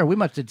happened there. We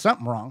must have did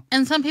something wrong.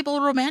 And some people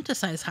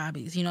romanticize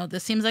hobbies.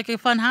 This seems like a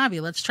fun hobby.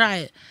 Let's try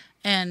it.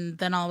 And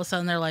then all of a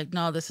sudden they're like,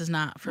 no, this is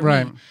not for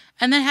me.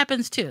 And that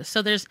happens too.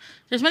 So there's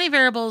many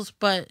variables,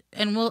 I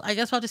guess we'll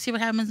have to see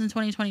what happens in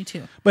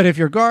 2022. But if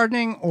you're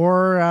gardening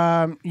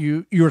or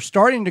you're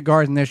starting to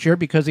garden this year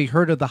because you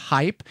heard of the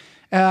hype,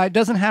 it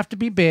doesn't have to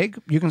be big.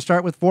 You can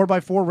start with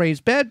 4x4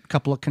 raised bed, a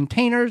couple of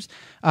containers,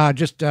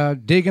 just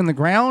dig in the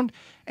ground,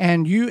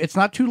 and it's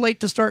not too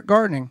late to start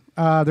gardening.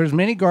 There's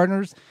many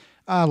gardeners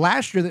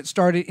last year that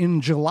started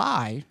in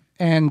July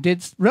and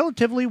did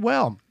relatively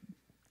well.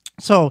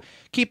 So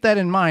keep that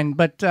in mind.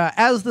 But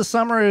as the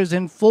summer is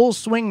in full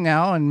swing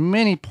now in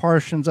many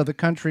portions of the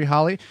country,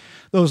 Holly,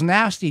 those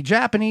nasty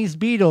Japanese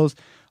beetles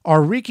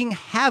are wreaking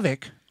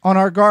havoc on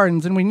our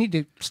gardens, and we need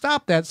to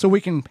stop that so we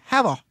can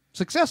have a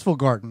successful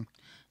garden.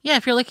 Yeah,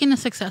 if you're looking to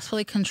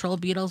successfully control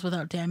beetles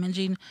without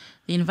damaging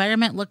the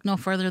environment, look no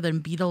further than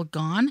Beetle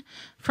Gone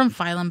from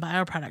Phylum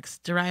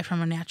Bioproducts. Derived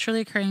from a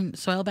naturally occurring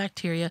soil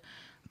bacteria,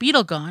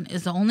 Beetle Gone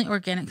is the only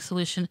organic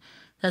solution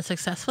that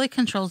successfully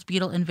controls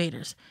beetle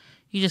invaders.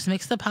 You just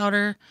mix the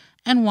powder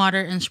and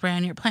water and spray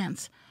on your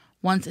plants.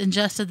 Once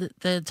ingested,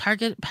 the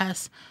target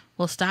pests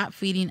will stop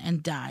feeding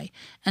and die.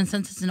 And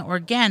since it's an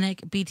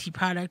organic BT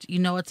product,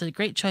 it's a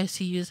great choice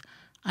to use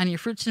on your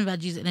fruits and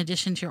veggies in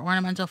addition to your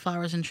ornamental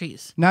flowers and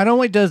trees. Not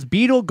only does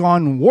Beetle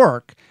Gone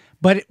work,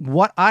 but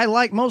what I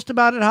like most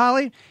about it,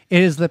 Holly,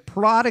 is the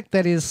product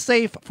that is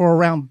safe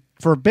for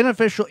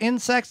beneficial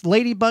insects,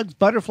 ladybugs,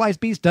 butterflies,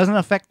 bees, doesn't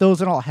affect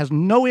those at all. Has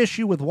no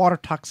issue with water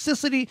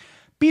toxicity.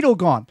 Beetle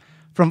Gone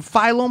from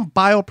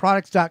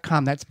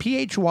PhylumBioproducts.com. That's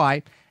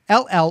PhylLOM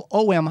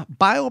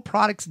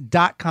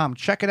Bioproducts.com.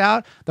 Check it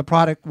out. The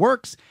product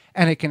works,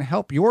 and it can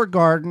help your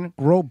garden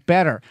grow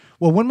better.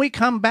 Well, when we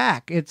come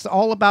back, it's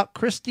all about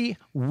Christy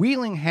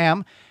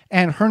Wilhelmi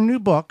and her new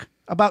book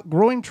about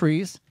growing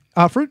trees,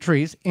 fruit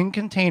trees in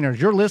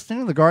containers. You're listening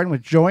to The Garden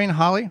with Joey and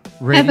Holly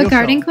Radio Have a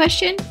garden Show.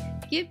 question?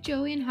 Give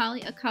Joey and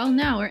Holly a call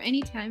now or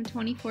anytime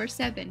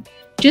 24/7.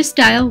 Just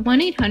dial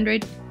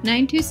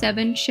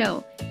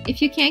 1-800-927-SHOW.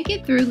 If you can't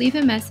get through, leave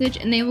a message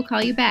and they will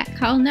call you back.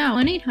 Call now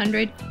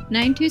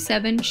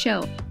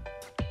 1-800-927-SHOW.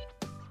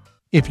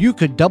 If you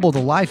could double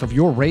the life of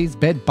your raised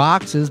bed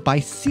boxes by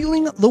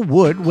sealing the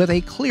wood with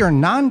a clear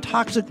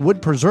non-toxic wood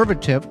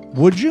preservative,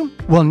 would you?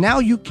 Well, now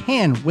you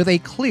can with a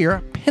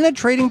clear,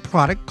 penetrating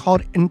product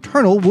called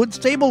Internal Wood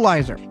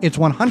Stabilizer. It's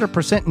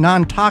 100%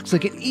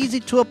 non-toxic and easy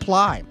to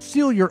apply.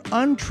 Seal your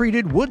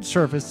untreated wood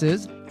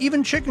surfaces,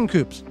 even chicken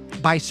coops,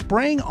 by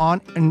spraying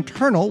on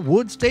Internal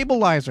Wood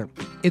Stabilizer.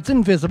 It's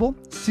invisible,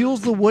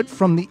 seals the wood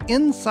from the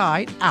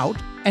inside out,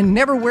 and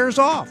never wears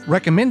off.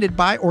 Recommended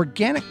by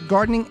organic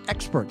gardening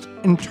experts.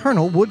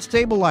 Internal Wood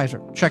Stabilizer.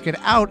 Check it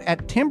out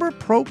at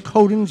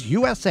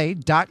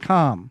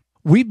timberprocoatingsusa.com.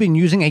 We've been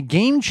using a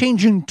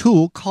game-changing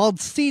tool called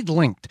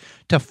SeedLinked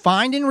to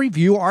find and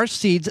review our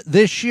seeds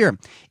this year.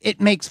 It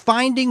makes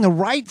finding the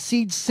right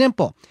seeds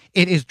simple.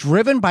 It is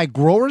driven by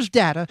growers'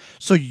 data,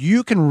 so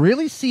you can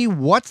really see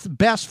what's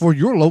best for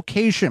your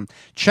location.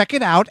 Check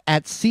it out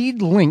at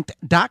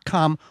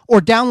seedlinked.com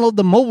or download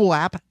the mobile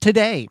app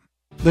today.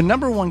 The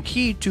number one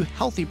key to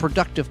healthy,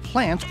 productive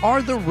plants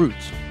are the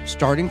roots.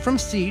 Starting from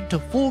seed to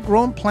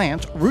full-grown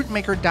plants,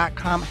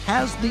 rootmaker.com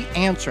has the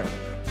answer.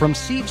 From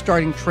seed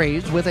starting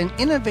trays with an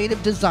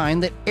innovative design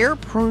that air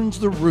prunes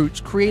the roots,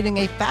 creating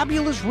a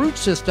fabulous root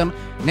system,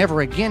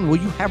 never again will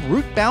you have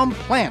root-bound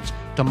plants,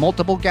 to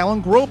multiple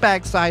gallon grow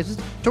bag sizes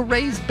to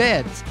raised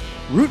beds.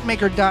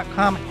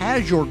 Rootmaker.com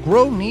has your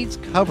grow needs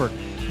covered.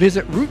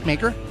 Visit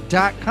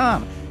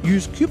rootmaker.com.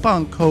 Use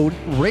coupon code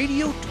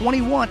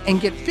RADIO21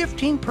 and get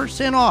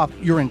 15% off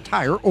your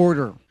entire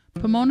order.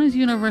 Pomona's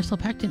Universal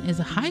Pectin is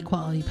a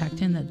high-quality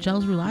pectin that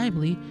gels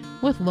reliably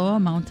with low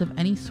amounts of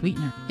any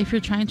sweetener. If you're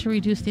trying to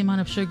reduce the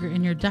amount of sugar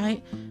in your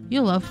diet,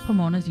 you'll love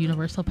Pomona's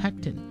Universal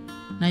Pectin.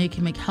 Now you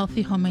can make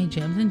healthy homemade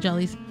jams and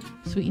jellies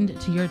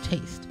sweetened to your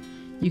taste.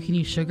 You can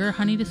use sugar or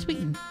honey to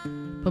sweeten.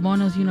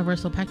 Pomona's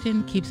Universal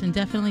Pectin keeps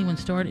indefinitely when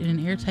stored in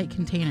an airtight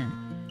container.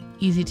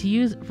 Easy to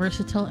use,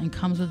 versatile, and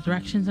comes with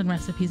directions and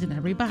recipes in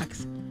every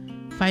box.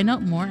 Find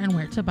out more and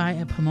where to buy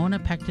at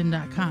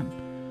PomonaPectin.com.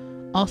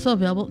 Also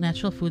available at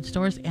natural food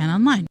stores and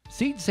online.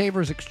 Seed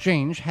Savers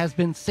Exchange has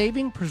been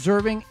saving,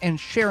 preserving, and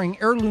sharing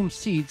heirloom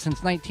seeds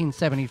since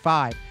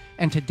 1975,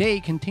 and today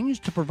continues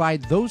to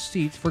provide those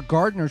seeds for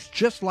gardeners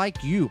just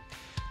like you.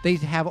 They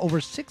have over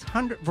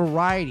 600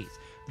 varieties.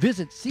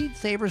 Visit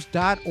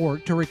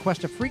seedsavers.org to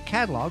request a free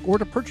catalog or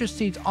to purchase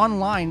seeds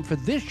online for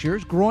this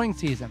year's growing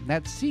season.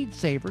 That's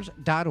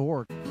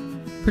seedsavers.org.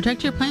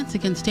 Protect your plants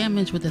against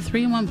damage with a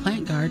 3-in-1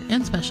 plant guard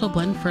and special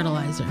blend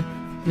fertilizer.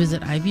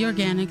 Visit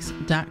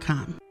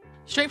ivorganics.com.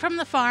 Straight from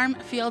the farm,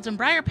 fields, and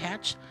briar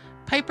patch,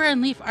 Piper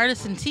and Leaf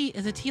Artisan Tea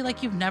is a tea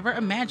like you've never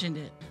imagined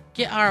it.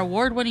 Get our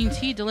award-winning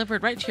tea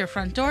delivered right to your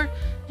front door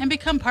and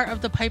become part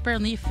of the Piper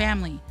and Leaf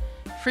family.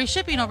 Free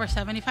shipping over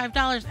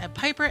 $75 at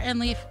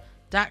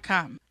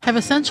piperandleaf.com. Have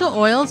essential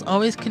oils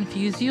always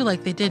confused you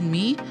like they did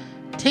me?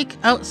 Take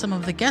out some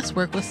of the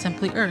guesswork with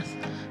Simply Earth.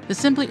 The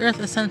Simply Earth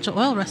Essential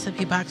Oil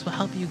Recipe Box will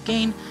help you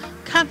gain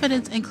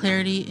confidence and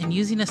clarity in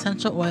using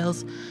essential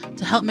oils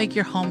to help make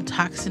your home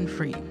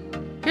toxin-free.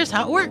 Here's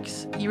how it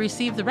works. You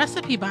receive the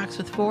recipe box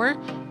with 4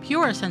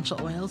 pure essential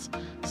oils,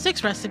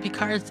 6 recipe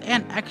cards,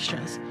 and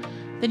extras.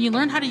 Then you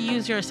learn how to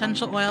use your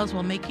essential oils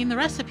while making the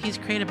recipes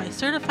created by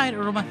certified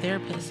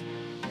aromatherapists.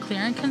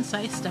 Clear and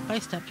concise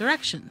step-by-step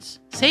directions.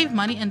 Save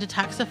money and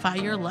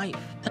detoxify your life.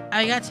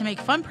 I got to make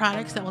fun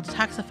products that will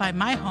detoxify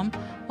my home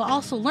while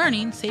also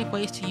learning safe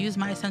ways to use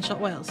my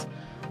essential oils.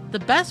 The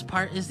best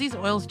part is these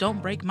oils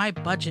don't break my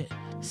budget.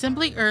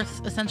 Simply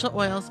Earth's essential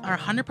oils are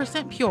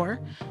 100% pure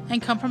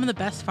and come from the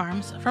best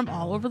farms from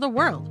all over the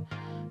world.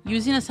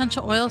 Using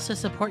essential oils to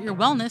support your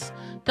wellness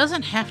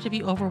doesn't have to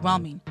be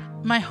overwhelming.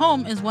 My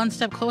home is one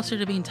step closer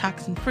to being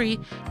toxin-free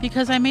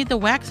because I made the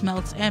wax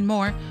melts and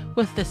more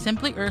with the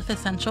Simply Earth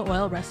Essential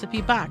Oil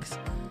Recipe Box.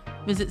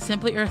 Visit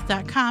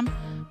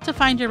simplyearth.com to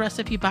find your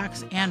recipe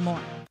box and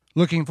more.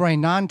 Looking for a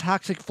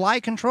non-toxic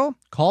fly control?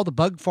 Call the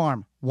Bug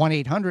Farm,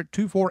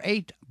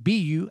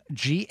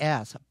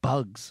 1-800-248-BUGS,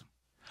 Bugs.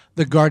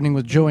 The Gardening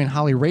with Joey and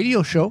Holly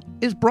radio show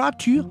is brought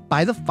to you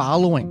by the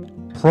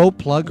following: Pro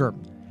Plugger,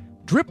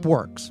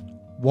 Dripworks,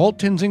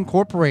 Waltons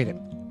Incorporated,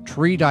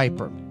 Tree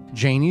Diaper,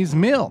 Janie's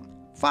Mill,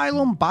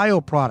 Phylum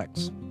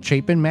Bioproducts,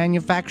 Chapin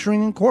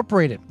Manufacturing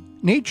Incorporated,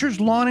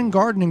 Nature's Lawn and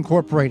Garden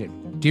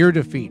Incorporated, Deer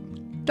Defeat,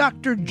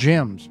 Dr.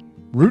 Jim's,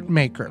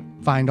 Rootmaker.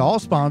 Find all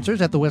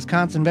sponsors at the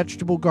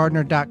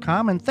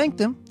WisconsinVegetableGardener.com and thank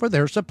them for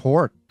their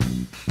support.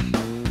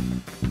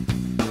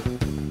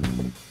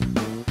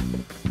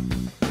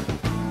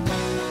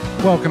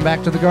 Welcome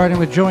back to the Gardening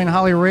with Joey and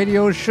Holly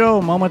radio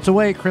show. Moments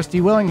away,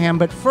 Christy Wilhelmi.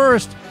 But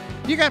first,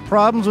 you got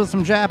problems with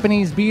some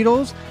Japanese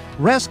beetles?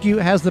 Rescue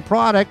has the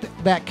product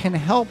that can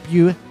help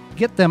you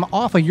get them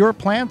off of your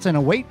plants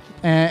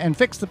and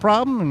fix the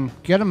problem and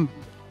get them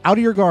out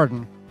of your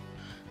garden.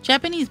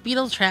 Japanese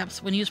beetle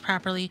traps, when used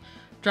properly,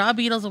 draw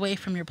beetles away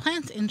from your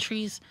plants and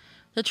trees.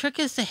 The trick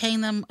is to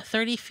hang them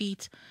 30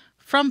 feet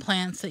from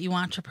plants that you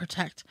want to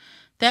protect.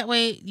 That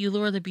way, you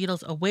lure the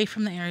beetles away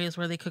from the areas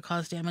where they could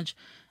cause damage,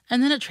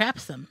 and then it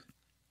traps them.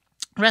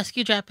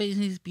 Rescue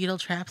Japanese beetle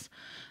traps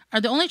are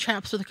the only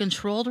traps with a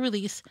controlled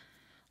release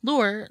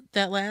lure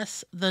that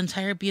lasts the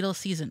entire beetle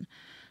season.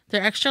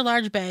 Their extra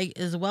large bag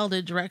is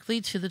welded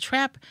directly to the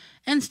trap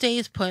and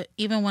stays put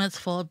even when it's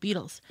full of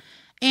beetles.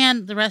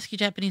 And the Rescue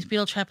Japanese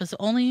beetle trap is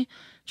the only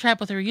trap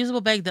with a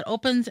reusable bag that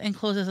opens and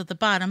closes at the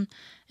bottom.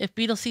 If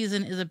beetle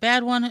season is a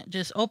bad one,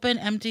 just open,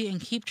 empty,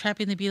 and keep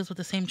trapping the beetles with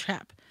the same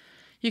trap.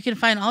 You can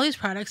find all these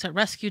products at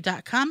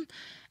rescue.com,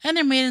 and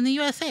they're made in the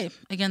USA.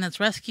 Again, that's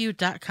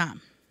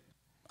rescue.com.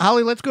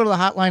 Holly, let's go to the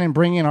hotline and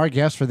bring in our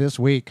guest for this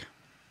week.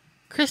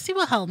 Christy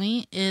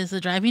Wilhelmi is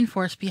the driving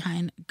force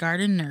behind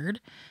Garden Nerd.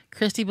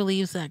 Christy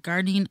believes that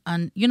gardening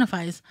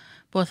unifies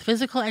both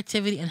physical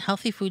activity and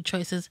healthy food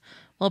choices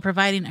while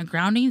providing a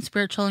grounding,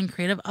 spiritual, and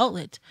creative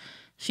outlet.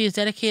 She has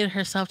dedicated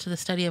herself to the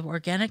study of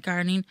organic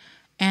gardening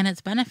and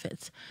its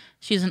benefits.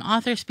 She's an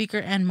author, speaker,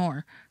 and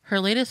more. Her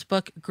latest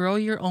book, Grow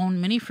Your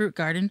Own Mini Fruit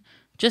Garden,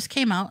 just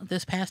came out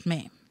this past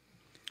May.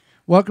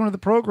 Welcome to the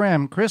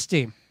program,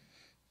 Christy.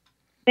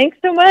 Thanks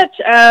so much.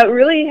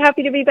 Really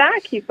happy to be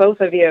back,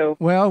 both of you.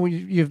 Well,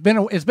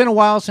 it's been a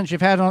while since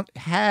we've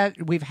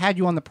had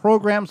you on the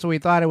program, so we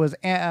thought it was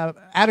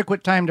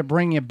adequate time to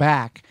bring you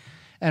back,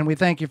 and we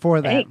thank you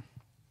for that.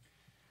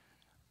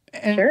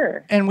 Thanks.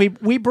 Sure. And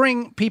we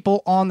bring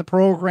people on the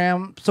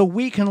program so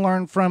we can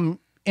learn from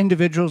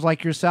individuals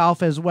like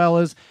yourself, as well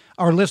as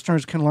our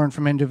listeners can learn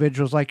from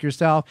individuals like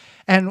yourself.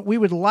 And we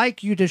would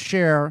like you to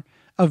share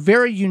a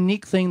very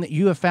unique thing that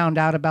you have found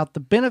out about the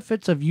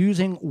benefits of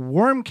using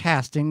worm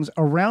castings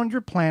around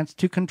your plants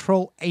to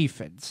control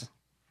aphids.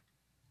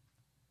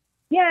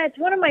 Yeah, it's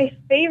one of my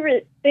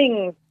favorite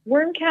things.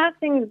 Worm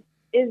castings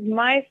is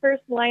my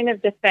first line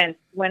of defense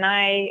when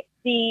I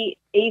see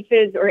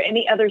aphids or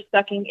any other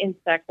sucking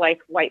insect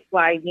like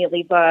whitefly,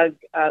 mealybug,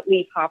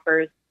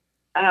 leafhoppers,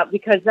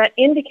 because that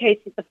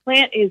indicates that the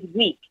plant is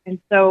weak. And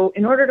so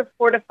in order to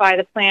fortify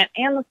the plant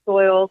and the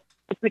soil,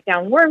 we put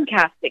down worm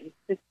castings.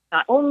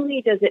 Not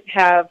only does it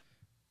have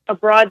a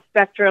broad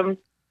spectrum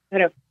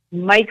kind of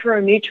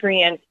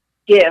micronutrient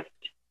gift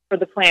for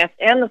the plants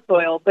and the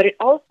soil, but it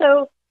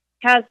also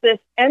has this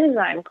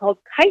enzyme called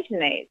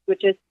chitinase,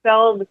 which is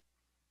spelled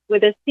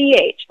with a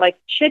CH, like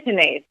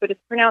chitinase, but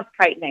it's pronounced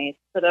chitinase,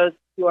 for those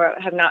who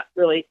have not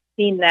really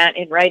seen that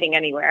in writing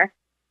anywhere.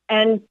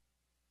 And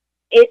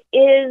it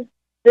is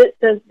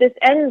this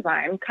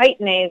enzyme,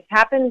 chitinase,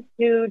 happens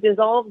to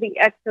dissolve the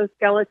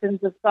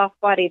exoskeletons of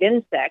soft-bodied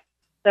insects.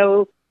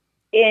 So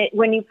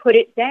when you put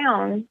it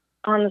down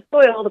on the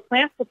soil, the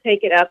plants will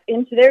take it up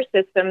into their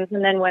systems,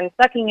 and then when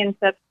sucking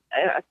insects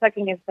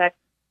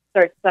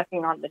start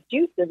sucking on the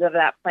juices of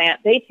that plant,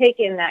 they take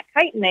in that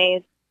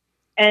chitinase,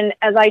 and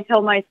as I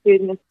tell my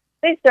students,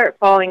 they start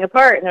falling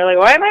apart, and they're like,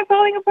 why am I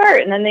falling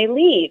apart? And then they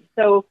leave.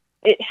 So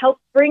it helps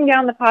bring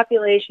down the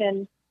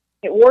population,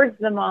 it wards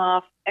them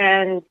off,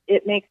 and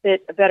it makes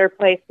it a better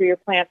place for your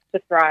plants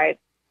to thrive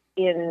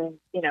in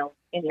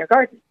your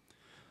garden.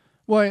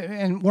 Well,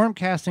 and worm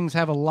castings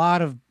have a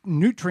lot of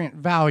nutrient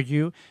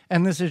value,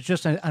 and this is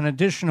just an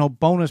additional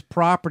bonus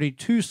property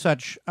to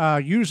such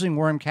using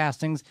worm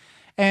castings.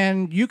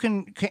 And you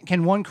can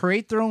one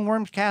create their own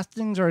worm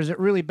castings, or is it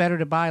really better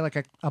to buy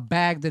like a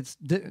bag that's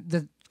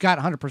got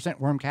 100%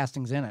 worm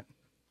castings in it?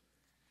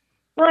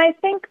 Well, I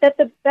think that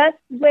the best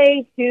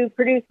way to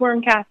produce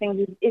worm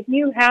castings is if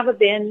you have a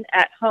bin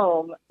at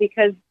home,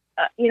 because,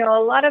 a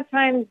lot of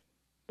times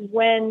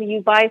when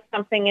you buy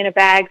something in a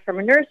bag from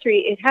a nursery,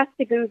 it has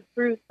to go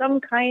through some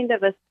kind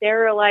of a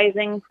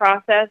sterilizing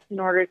process in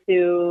order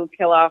to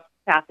kill off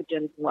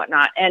pathogens and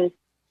whatnot. And,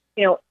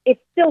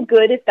 it's still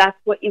good if that's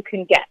what you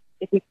can get.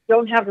 If you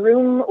don't have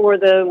room or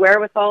the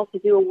wherewithal to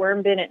do a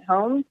worm bin at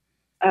home,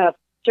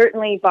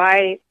 certainly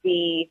buy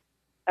the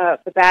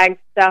bag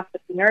stuff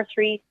at the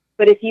nursery.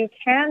 But if you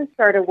can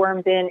start a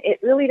worm bin, it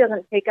really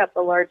doesn't take up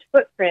a large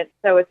footprint.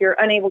 So if you're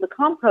unable to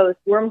compost,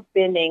 worm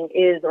binning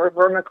or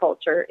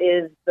vermiculture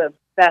is the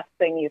best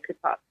thing you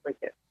could possibly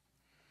do.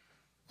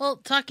 Well,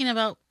 talking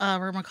about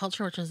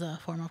vermiculture, which is a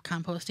form of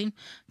composting,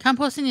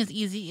 composting is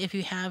easy if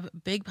you have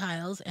big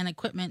piles and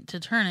equipment to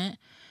turn it,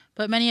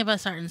 but many of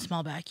us are in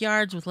small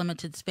backyards with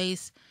limited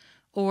space,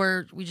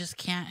 or we just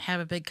can't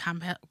have a big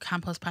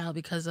compost pile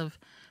because of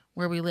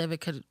where we live. It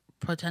could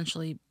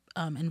potentially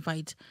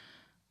invite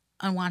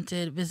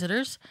unwanted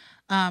visitors.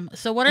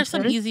 So what are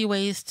some easy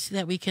ways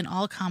that we can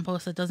all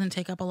compost that doesn't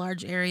take up a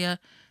large area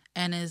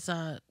and is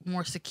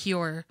more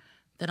secure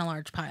than a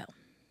large pile?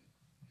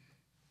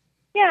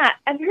 Yeah,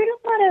 I've heard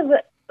a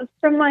lot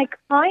from my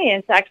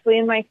clients, actually,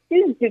 and my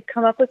students who've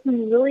come up with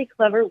some really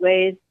clever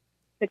ways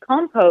to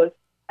compost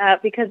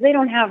because they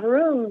don't have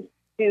room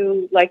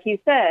to, like you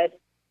said,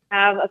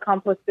 have a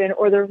compost bin,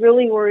 or they're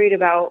really worried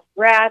about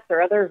rats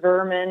or other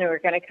vermin who are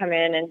going to come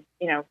in and,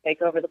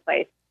 take over the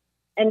place.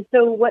 And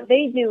so what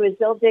they do is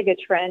they'll dig a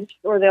trench,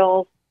 or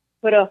they'll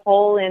put a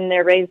hole in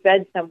their raised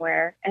bed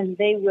somewhere, and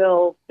they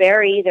will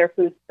bury their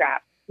food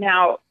scraps.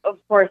 Now, of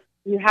course,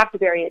 you have to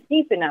bury it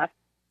deep enough,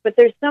 but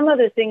there's some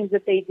other things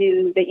that they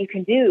do that you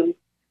can do.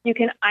 You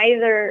can I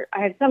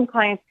have some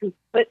clients who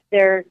put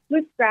their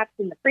food scraps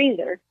in the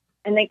freezer,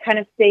 and they kind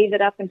of save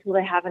it up until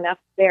they have enough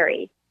to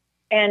bury.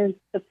 And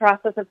the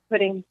process of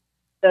putting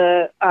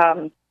the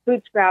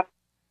food scraps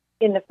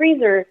in the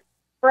freezer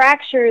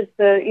fractures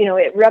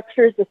it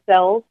ruptures the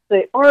cells, so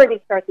it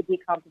already starts the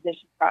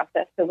decomposition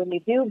process. So when you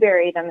do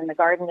bury them in the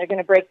garden, they're going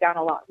to break down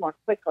a lot more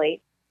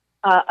quickly.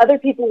 Other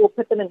people will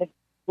put them in the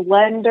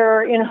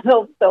blender,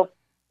 they'll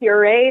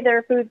puree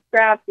their food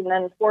scraps and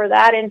then pour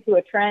that into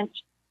a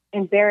trench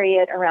and bury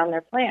it around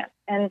their plants.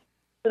 And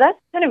so that's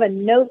kind of a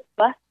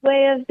no-fuss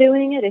way of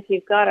doing it if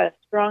you've got a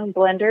strong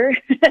blender.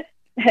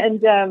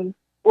 And,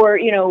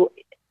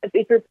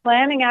 if you're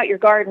planning out your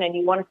garden and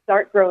you want to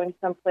start growing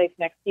someplace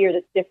next year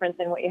that's different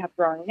than what you have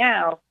growing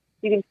now,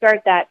 you can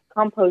start that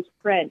compost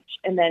trench,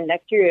 and then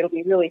next year it'll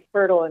be really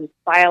fertile and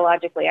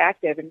biologically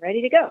active and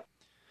ready to go.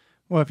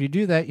 Well, if you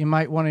do that, you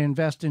might want to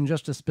invest in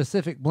just a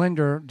specific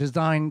blender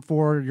designed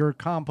for your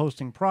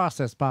composting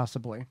process,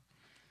 possibly.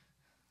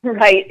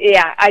 Right.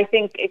 Yeah. I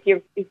think if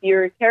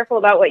you're careful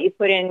about what you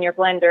put in your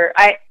blender,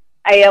 I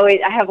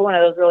have one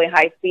of those really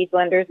high speed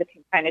blenders that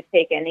can kind of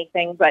take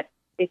anything, but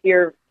if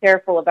you're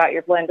careful about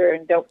your blender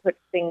and don't put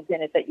things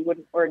in it that you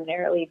wouldn't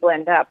ordinarily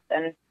blend up,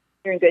 then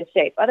you're in good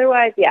shape.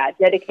 Otherwise, yeah, a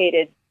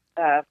dedicated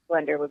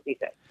blender would be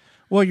good.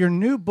 Well, your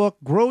new book,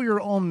 Grow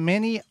Your Own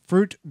Mini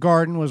Fruit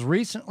Garden, was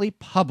recently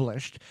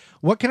published.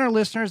 What can our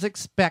listeners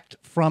expect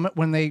from it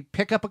when they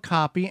pick up a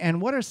copy? And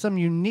what are some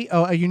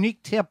a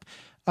unique tip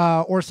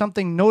or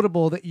something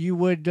notable that you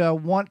would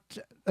want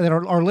that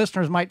our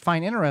listeners might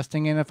find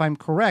interesting? And if I'm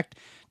correct,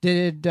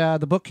 did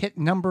the book hit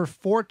number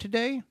 4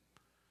 today?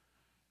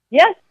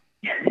 Yes,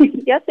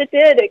 yes, it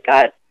did. It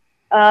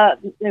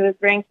was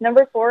ranked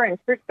number 4 in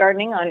fruit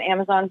gardening on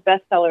Amazon's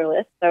bestseller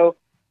list. So,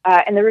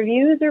 and the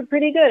reviews are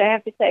pretty good, I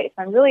have to say.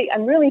 So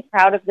I'm really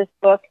proud of this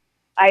book.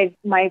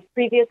 My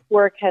previous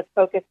work has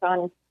focused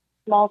on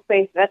small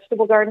space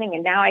vegetable gardening,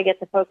 and now I get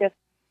to focus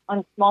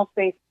on small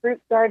space fruit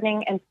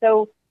gardening. And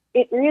so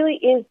it really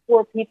is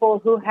for people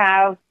who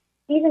have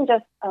even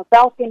just a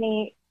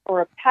balcony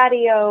or a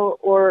patio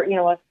or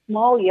a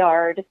small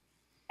yard,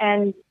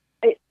 and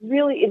it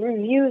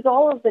reviews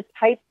all of the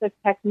types of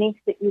techniques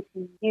that you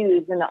can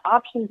use and the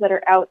options that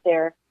are out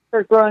there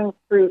for growing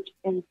fruit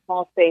in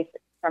small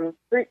spaces, from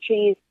fruit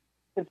trees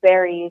to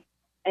berries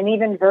and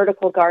even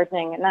vertical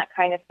gardening and that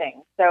kind of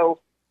thing.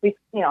 So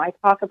I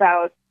talk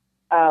about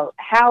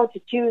how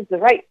to choose the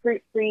right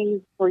fruit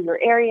trees for your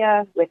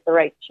area with the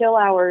right chill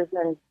hours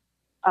and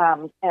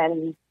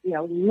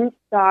root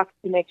stock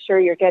to make sure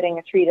you're getting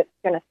a tree that's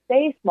going to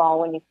stay small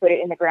when you put it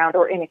in the ground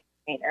or in a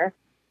container,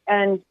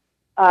 and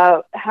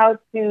how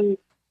to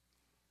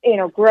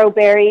grow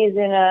berries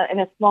in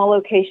a small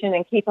location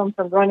and keep them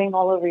from running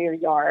all over your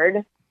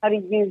yard, how to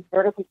use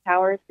vertical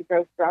towers to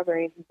grow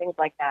strawberries and things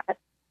like that,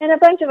 and a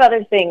bunch of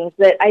other things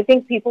that I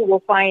think people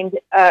will find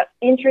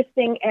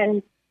interesting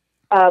and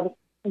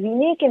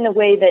unique in the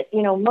way that,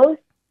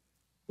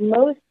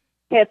 most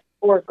tips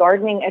or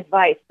gardening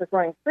advice for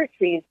growing fruit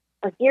trees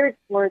are geared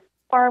towards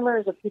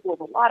farmers or people with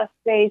a lot of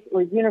space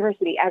or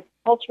university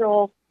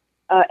agricultural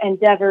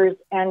endeavors,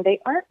 and they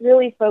aren't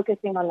really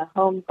focusing on the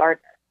home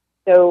gardener.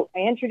 So I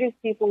introduce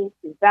people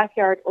to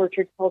backyard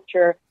orchard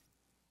culture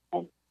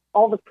and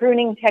all the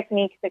pruning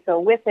techniques that go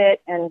with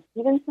it, and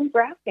even some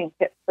grafting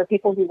tips for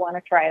people who want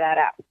to try that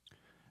out.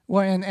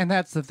 Well, and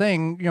that's the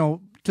thing,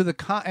 and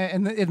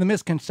the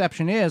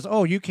misconception is,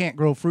 you can't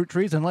grow fruit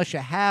trees unless you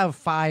have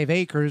 5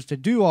 acres to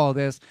do all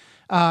this.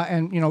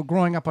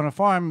 Growing up on a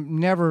farm,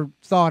 never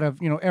thought of,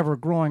 ever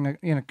growing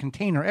in a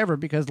container ever,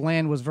 because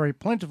land was very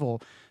plentiful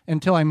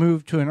until I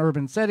moved to an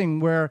urban setting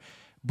where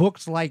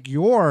books like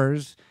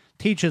yours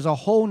teaches a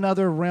whole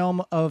nother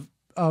realm of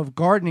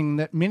gardening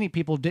that many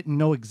people didn't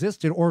know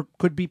existed or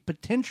could be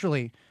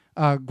potentially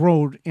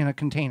grown in a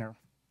container.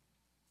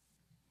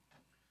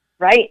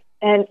 Right.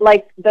 And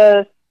like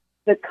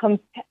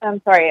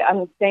I'm sorry,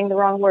 I'm saying the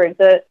wrong word.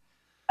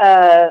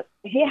 I'm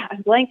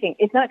blanking.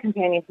 It's not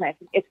companion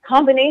planting. It's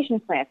combination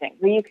planting,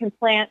 where you can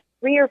plant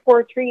 3 or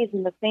 4 trees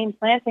in the same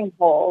planting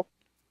hole,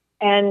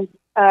 and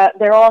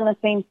they're all in the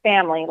same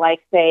family,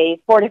 like, say,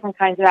 4 different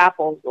kinds of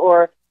apples,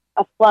 or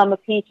a plum, a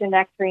peach, a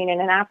nectarine,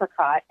 and an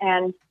apricot.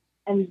 And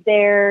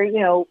their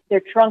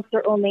trunks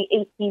are only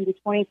 18 to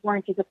 24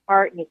 inches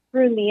apart, and you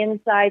prune the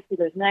inside so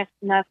there's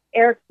enough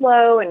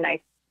airflow and nice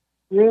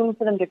room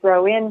for them to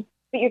grow in.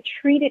 But you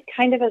treat it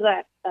kind of as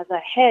a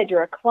hedge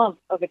or a clump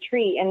of a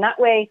tree, and that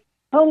way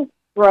home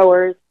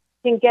growers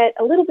can get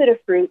a little bit of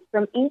fruit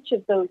from each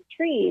of those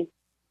trees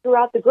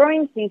throughout the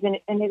growing season,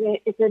 and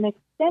it's an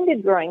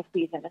extended growing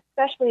season,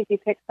 especially if you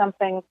pick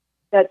something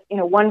that's,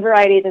 one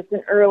variety that's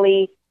an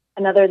early,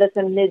 another that's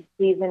a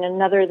mid-season,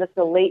 another that's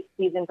a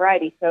late-season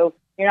variety. So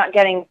you're not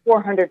getting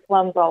 400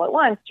 plums all at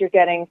once. You're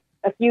getting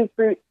a few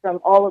fruits from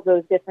all of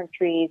those different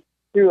trees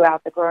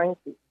throughout the growing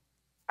season.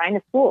 Kind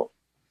of cool.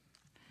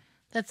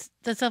 That's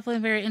definitely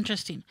very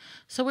interesting.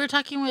 So we're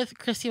talking with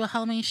Christy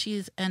Wilhelmi.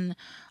 She's an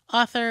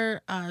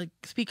author,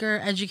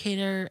 speaker,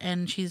 educator,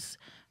 and she's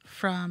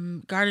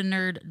from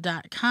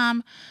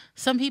gardennerd.com.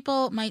 Some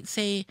people might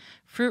say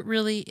fruit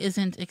really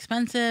isn't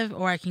expensive,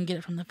 or I can get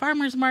it from the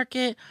farmer's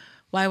market.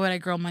 Why would I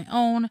grow my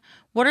own?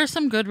 What are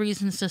some good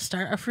reasons to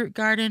start a fruit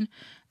garden?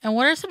 And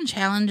what are some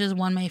challenges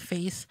one may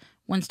face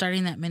when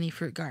starting that mini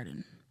fruit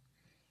garden?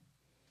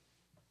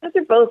 Those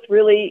are both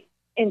really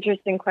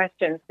interesting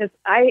questions, because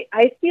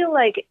I feel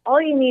like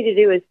all you need to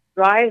do is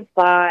drive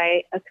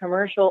by a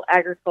commercial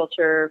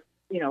agriculture,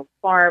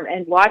 farm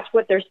and watch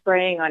what they're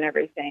spraying on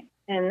everything.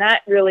 And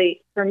that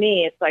really, for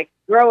me, it's like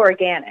grow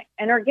organic.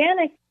 And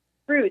organic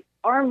fruits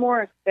are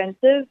more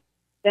expensive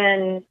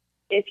than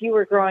if you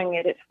were growing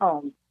it at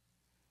home.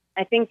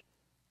 I think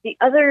the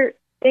other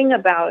thing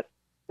about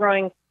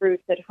growing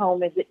fruits at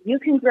home is that you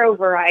can grow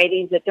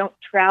varieties that don't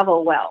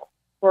travel well,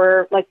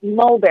 or like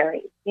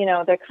mulberries.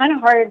 They're kind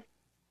of hard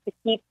to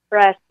keep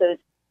fresh. So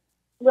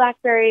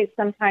blackberries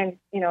sometimes,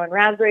 and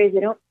raspberries, they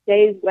don't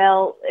stay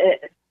well.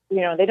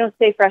 They don't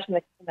stay fresh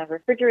in the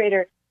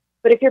refrigerator.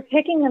 But if you're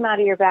picking them out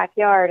of your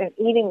backyard and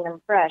eating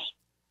them fresh,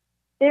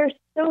 they're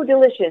so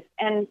delicious.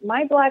 And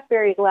my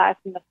blackberries last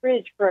in the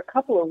fridge for a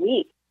couple of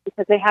weeks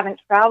because they haven't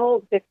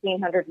traveled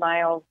 1,500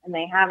 miles and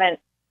they haven't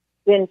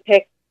been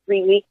picked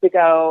 3 weeks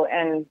ago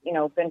and,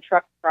 been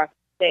trucked across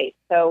the state.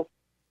 So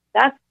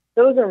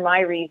those are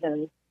my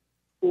reasons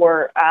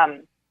for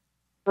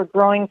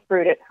growing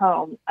fruit at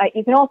home.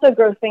 You can also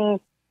grow things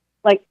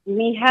like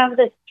we have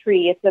this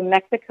tree. It's a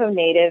Mexico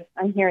native.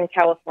 I'm here in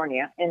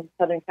California, in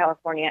Southern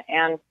California,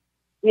 and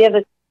we have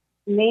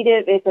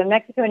it's a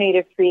Mexico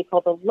native tree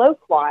called the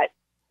loquat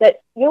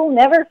that you'll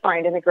never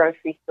find in the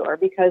grocery store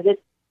because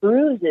it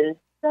bruises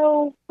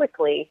so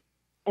quickly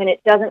and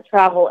it doesn't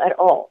travel at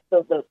all.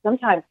 So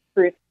sometimes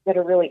fruits that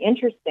are really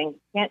interesting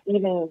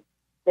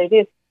they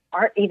just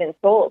aren't even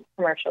sold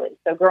commercially.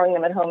 So growing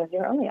them at home is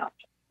your only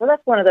option. So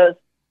that's one of those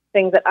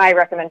things that I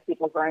recommend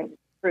people growing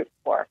fruits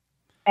for.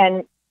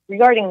 And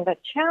regarding the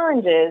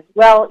challenges,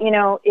 well,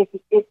 if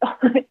it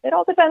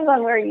all depends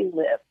on where you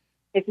live.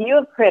 If you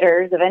have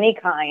critters of any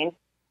kind,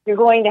 you're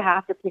going to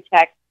have to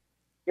protect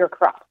your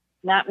crops.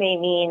 And that may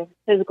mean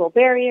physical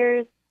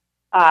barriers,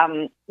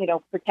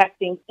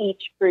 protecting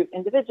each fruit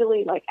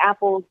individually, like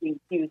apples. We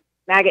use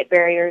maggot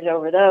barriers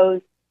over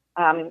those.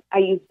 I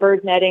use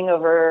bird netting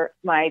over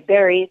my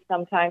berries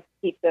sometimes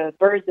to keep the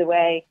birds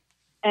away.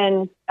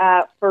 And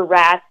for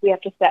rats, we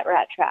have to set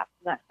rat traps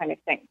and that kind of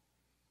thing.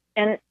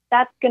 And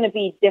that's going to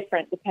be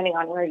different depending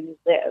on where you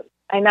live.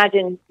 I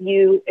imagine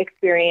you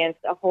experience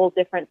a whole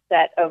different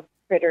set of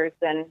critters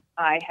than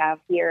I have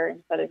here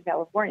in Southern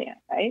California,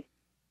 right?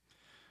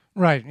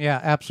 Right. Yeah,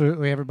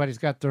 absolutely. Everybody's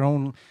got their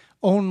own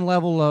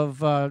level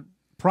of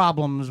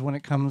problems when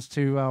it comes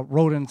to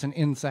rodents and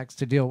insects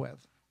to deal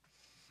with.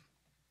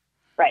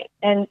 Right.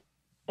 And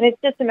it's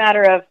just a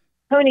matter of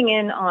honing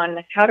in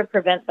on how to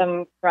prevent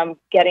them from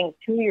getting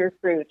to your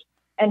fruit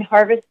and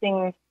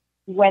harvesting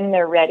when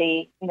they're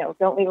ready. You know,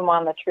 don't leave them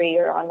on the tree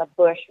or on the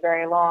bush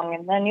very long,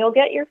 and then you'll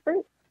get your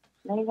fruit.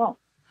 No, you won't.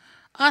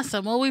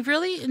 Awesome. Well, we've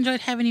really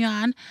enjoyed having you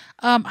on.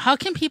 How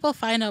can people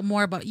find out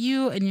more about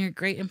you and your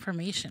great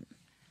information?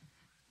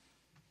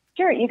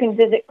 Sure. You can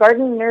visit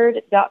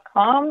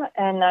gardennerd.com,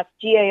 and that's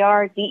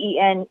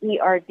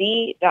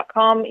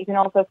GARDENERD.com. You can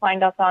also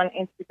find us on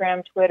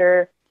Instagram,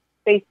 Twitter,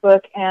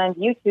 Facebook, and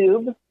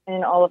YouTube,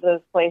 in all of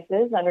those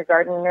places under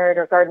Garden Nerd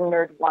or Garden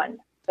Nerd 1.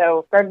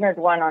 So Garden Nerd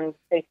 1 on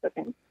Facebook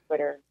and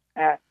Twitter.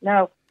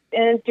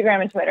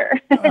 Instagram and Twitter.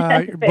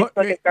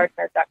 Facebook is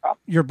gardenerd.com.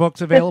 Your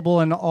book's available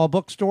in all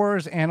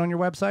bookstores and on your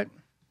website?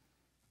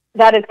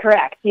 That is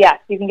correct. Yes,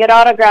 you can get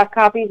autographed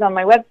copies on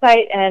my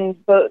website, and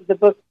the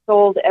book's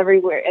sold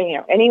everywhere. You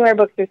know, anywhere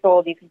books are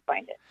sold, you can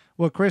find it.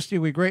 Well, Christy,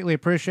 we greatly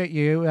appreciate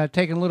you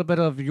taking a little bit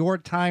of your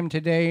time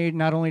today,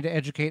 not only to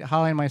educate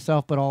Holly and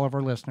myself, but all of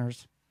our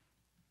listeners.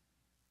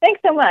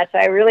 Thanks so much.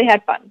 I really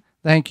had fun.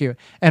 Thank you.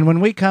 And when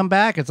we come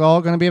back, it's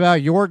all going to be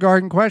about your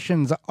garden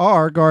questions,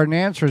 our garden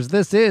answers.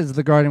 This is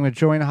the Gardening with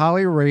Joey and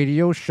Holly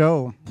radio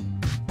show.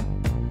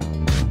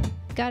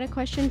 Got a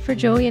question for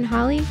Joey and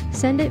Holly?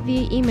 Send it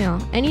via email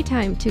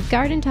anytime to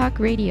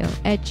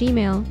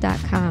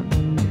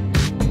gardentalkradio@gmail.com.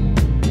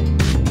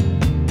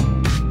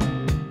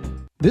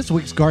 This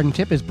week's garden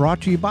tip is brought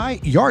to you by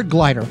Yard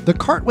Glider, the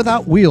cart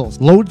without wheels,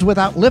 loads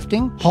without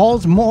lifting,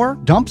 hauls more,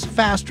 dumps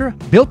faster,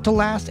 built to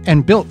last,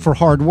 and built for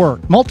hard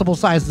work. Multiple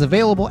sizes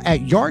available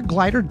at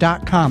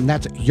yardglider.com.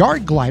 That's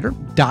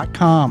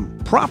yardglider.com.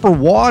 Proper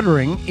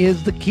watering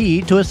is the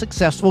key to a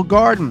successful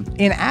garden.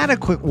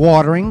 Inadequate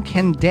watering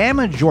can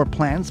damage your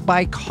plants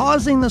by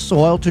causing the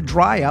soil to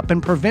dry up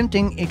and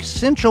preventing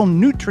essential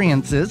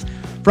nutrients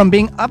from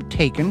being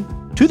uptaken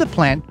to the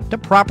plant to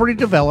properly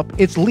develop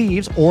its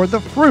leaves or the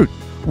fruit.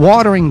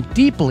 Watering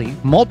deeply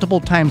multiple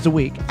times a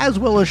week, as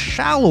well as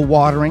shallow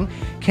watering,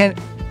 can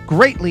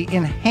greatly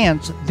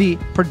enhance the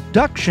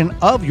production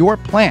of your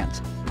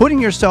plants. Putting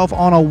yourself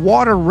on a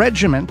water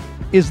regimen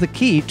is the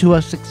key to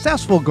a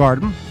successful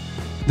garden.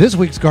 This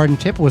week's garden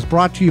tip was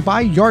brought to you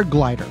by Yard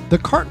Glider, the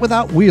cart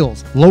without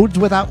wheels, loads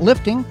without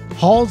lifting,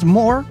 hauls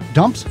more,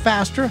 dumps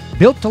faster,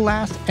 built to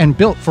last, and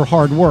built for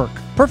hard work.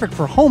 Perfect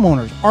for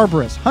homeowners,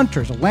 arborists,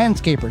 hunters,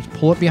 landscapers.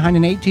 Pull it behind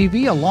an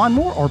ATV, a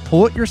lawnmower, or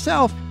pull it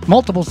yourself.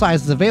 Multiple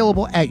sizes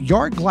available at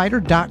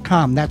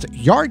yardglider.com. That's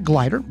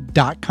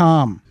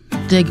yardglider.com.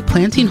 Dig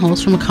planting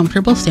holes from a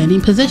comfortable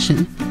standing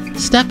position.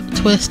 Step,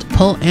 twist,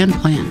 pull, and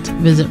plant.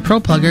 Visit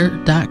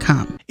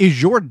ProPlugger.com.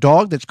 Is your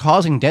dog that's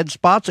causing dead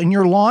spots in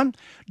your lawn?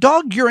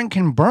 Dog urine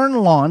can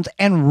burn lawns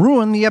and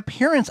ruin the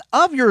appearance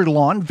of your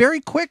lawn very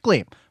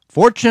quickly.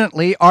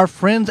 Fortunately, our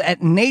friends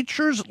at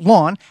Nature's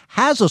Lawn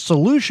has a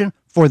solution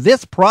for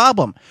this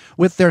problem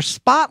with their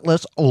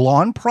Spotless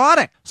Lawn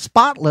product.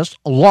 Spotless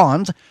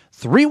Lawn's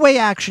three-way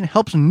action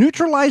helps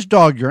neutralize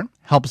dog urine,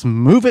 helps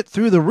move it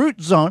through the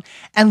root zone,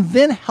 and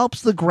then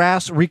helps the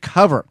grass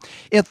recover.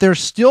 If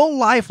there's still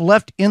life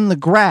left in the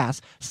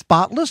grass,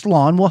 Spotless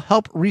Lawn will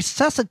help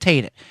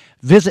resuscitate it.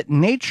 Visit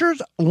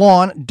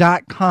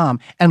natureslawn.com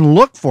and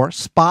look for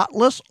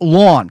Spotless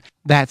Lawn.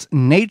 That's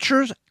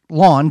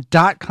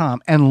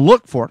natureslawn.com and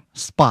look for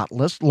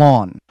Spotless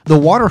Lawn. The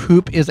Water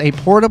Hoop is a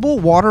portable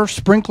water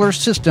sprinkler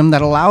system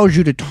that allows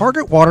you to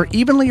target water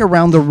evenly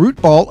around the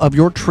root ball of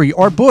your tree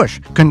or bush.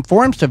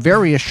 Conforms to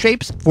various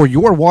shapes for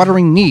your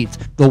watering needs.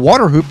 The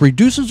Water Hoop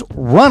reduces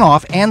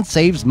runoff and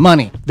saves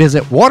money.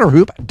 Visit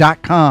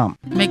waterhoop.com.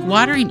 Make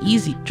watering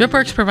easy.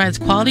 DripWorks provides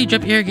quality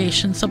drip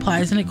irrigation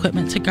supplies and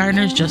equipment to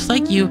gardeners just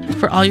like you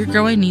for all your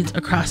growing needs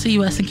across the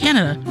U.S. and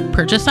Canada.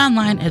 Purchase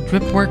online at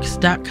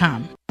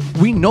dripworks.com.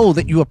 We know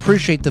that you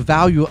appreciate the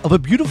value of a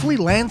beautifully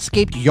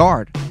landscaped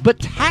yard, but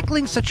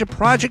tackling such a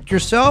project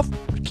yourself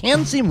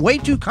can seem way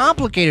too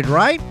complicated,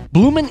 right?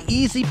 Bloomin'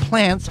 Easy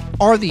plants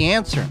are the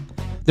answer.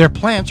 Their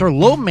plants are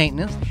low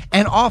maintenance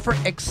and offer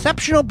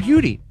exceptional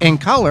beauty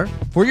and color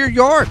for your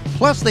yard.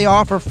 Plus, they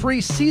offer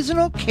free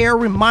seasonal care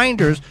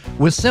reminders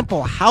with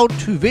simple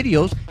how-to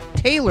videos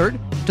tailored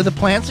to the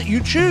plants that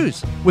you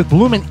choose. With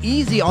Bloomin'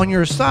 Easy on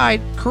your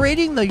side,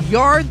 creating the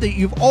yard that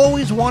you've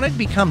always wanted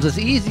becomes as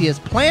easy as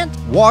plant,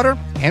 water,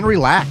 and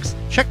relax.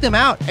 Check them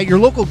out at your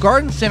local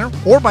garden center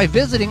or by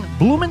visiting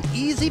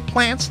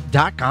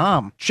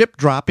bloomineasyplants.com. Chip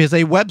Drop is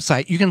a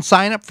website you can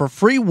sign up for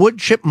free wood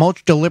chip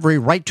mulch delivery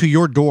right to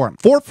your door.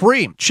 For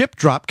free, Chip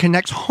Drop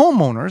connects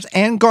homeowners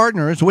and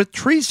gardeners with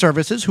tree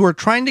services who are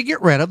trying to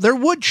get rid of their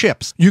wood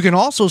chips. You can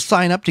also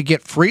sign up to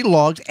get free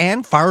logs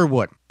and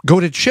firewood. Go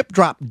to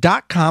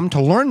chipdrop.com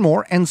to learn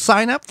more and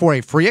sign up for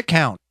a free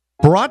account.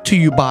 Brought to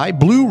you by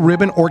Blue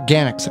Ribbon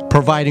Organics,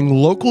 providing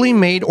locally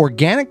made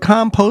organic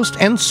compost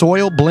and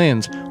soil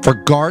blends for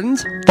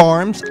gardens,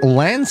 farms,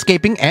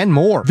 landscaping, and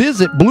more.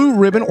 Visit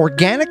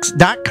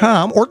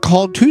BlueRibbonOrganics.com or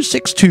call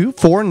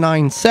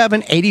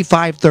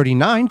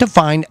 262-497-8539 to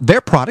find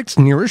their products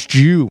nearest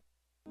you.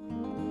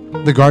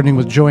 The Gardening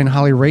with Joy and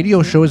Holly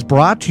radio show is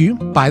brought to you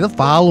by the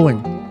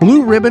following: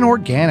 Blue Ribbon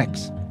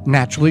Organics,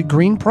 Naturally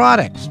Green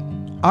Products,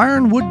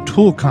 Ironwood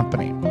Tool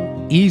Company,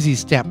 Easy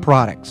Step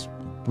Products,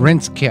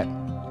 Rinse Kit,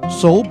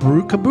 Soul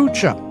Brew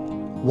Kombucha,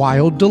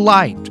 Wild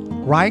Delight,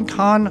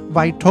 Ricon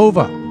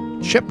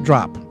Vitova, Chip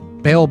Drop,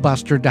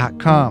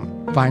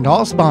 BaleBuster.com. Find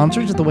all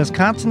sponsors at the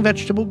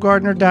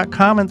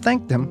WisconsinVegetableGardener.com and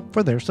thank them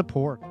for their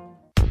support.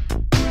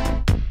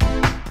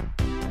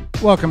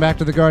 Welcome back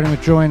to the Gardening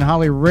with Joy and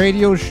Holly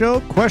radio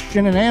show.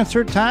 Question and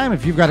answer time.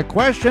 If you've got a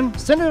question,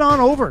 send it on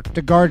over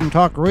to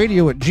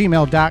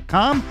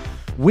gardentalkradio@gmail.com.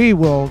 We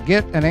will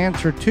get an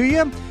answer to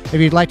you.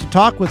 If you'd like to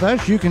talk with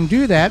us, you can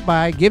do that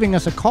by giving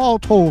us a call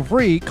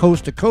toll-free,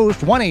 coast to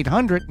coast,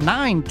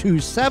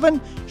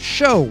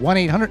 1-800-927-SHOW,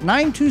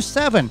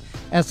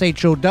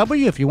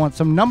 1-800-927-SHOW. If you want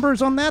some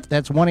numbers on that,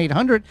 that's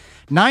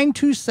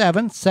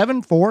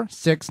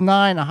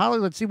 1-800-927-7469. Now, Holly,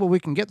 let's see what we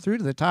can get through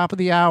to the top of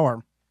the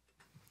hour.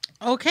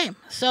 Okay,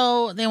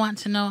 so they want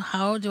to know,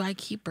 how do I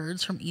keep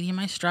birds from eating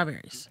my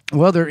strawberries?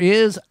 Well, there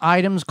is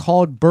items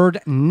called bird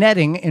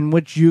netting in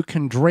which you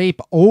can drape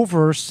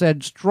over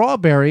said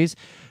strawberries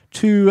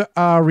to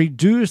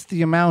reduce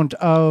the amount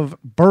of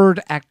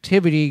bird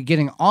activity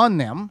getting on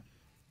them.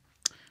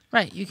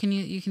 Right, you can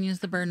use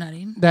the bird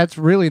netting. That's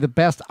really the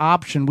best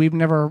option. We've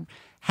never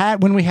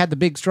had, when we had the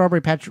big strawberry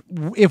patch,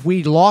 if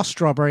we lost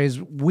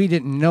strawberries, we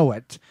didn't know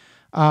it.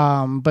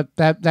 But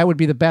that would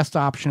be the best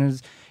option.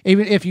 Is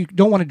even if you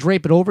don't want to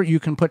drape it over, you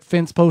can put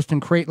fence posts and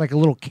create like a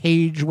little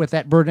cage with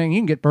that bird netting.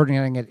 You can get bird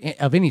netting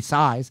of any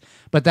size,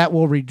 but that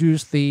will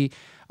reduce the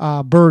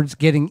birds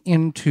getting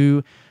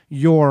into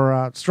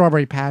your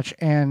strawberry patch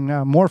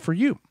and more for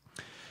you.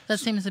 That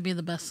seems to be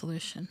the best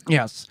solution.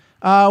 Yes.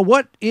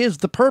 What is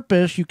the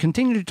purpose? You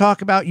continue to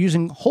talk about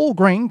using whole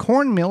grain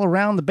cornmeal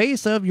around the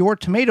base of your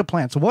tomato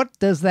plants. What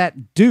does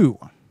that do?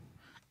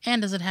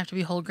 And does it have to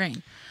be whole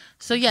grain?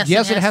 So yes,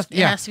 it has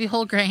to be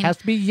whole grain. It has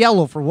to be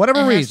yellow for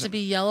whatever reason. It has to be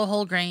yellow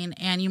whole grain,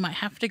 and you might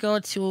have to go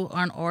to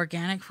an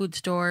organic food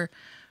store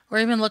or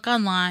even look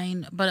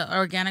online, but an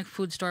organic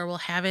food store will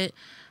have it.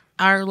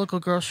 Our local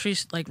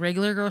groceries, like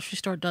regular grocery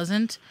store,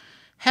 doesn't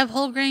have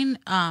whole grain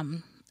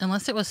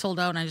unless it was sold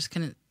out and I just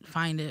couldn't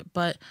find it.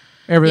 But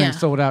everything's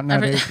sold out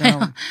nowadays.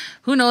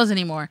 Who knows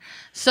anymore?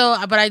 So,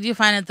 but I do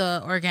find it at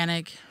the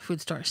organic food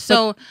store.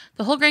 So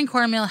the whole grain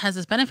cornmeal has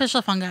this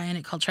beneficial fungi in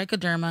it called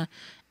trichoderma.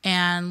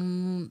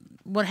 And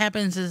what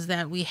happens is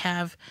that we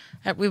have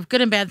good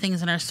and bad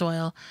things in our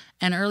soil,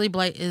 and early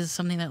blight is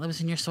something that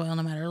lives in your soil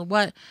no matter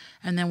what.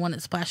 And then when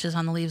it splashes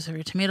on the leaves of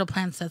your tomato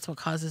plants, that's what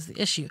causes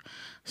the issue.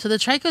 So the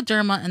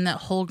trichoderma in that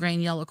whole grain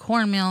yellow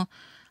cornmeal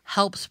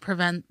helps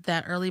prevent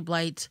that early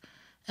blight.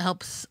 It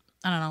helps,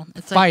 I don't know,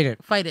 it's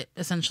like fight it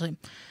essentially.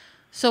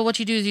 So what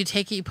you do is you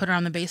take it, you put it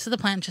on the base of the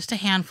plant, just a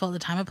handful at the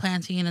time of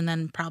planting, and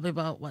then probably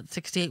about,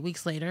 6 to 8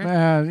 weeks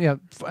later?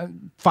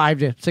 5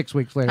 to 6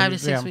 weeks later. 5 to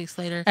 6 weeks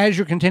later. As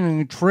you're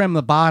continuing to trim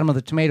the bottom of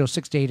the tomato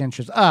 6 to 8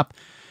 inches up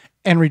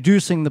and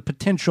reducing the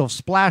potential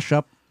splash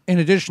up, in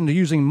addition to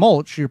using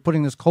mulch, you're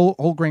putting this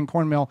whole grain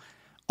cornmeal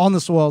on the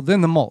soil,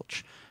 then the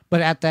mulch.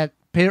 But at that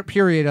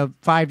period of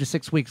 5 to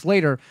 6 weeks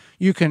later,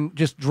 you can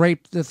just throw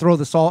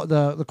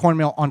the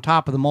cornmeal on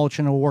top of the mulch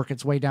and it'll work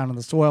its way down in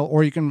the soil,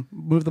 or you can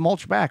move the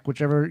mulch back,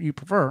 whichever you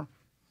prefer.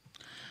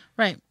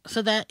 Right.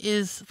 So that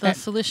is the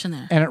solution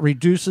there. And it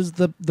reduces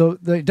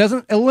it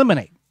doesn't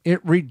eliminate,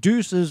 it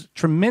reduces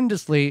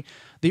tremendously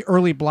the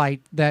early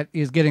blight that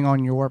is getting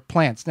on your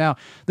plants. Now,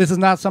 this is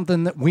not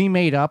something that we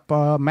made up.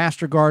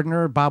 Master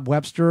gardener Bob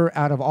Webster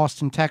out of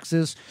Austin,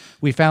 Texas.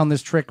 We found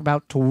this trick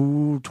about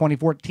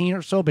 2014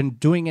 or so, been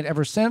doing it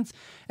ever since.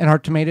 And our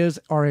tomatoes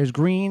are as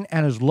green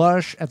and as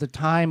lush at the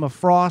time of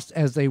frost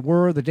as they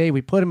were the day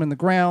we put them in the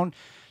ground.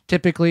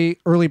 Typically,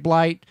 early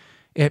blight,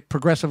 it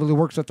progressively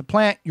works at the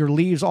plant. Your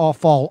leaves all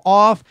fall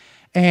off.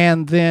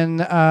 And then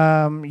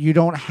you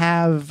don't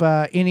have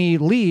any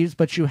leaves,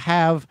 but you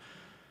have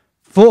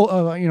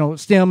full,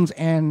 stems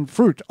and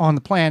fruit on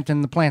the plant,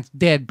 and the plant's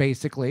dead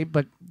basically.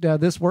 But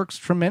this works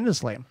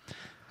tremendously.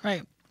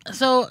 Right.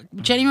 So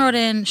Jenny wrote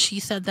in. She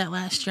said that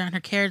last year on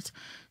her carrots,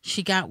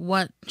 she got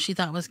what she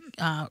thought was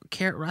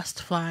carrot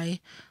rust fly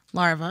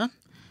larva. And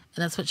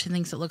that's what she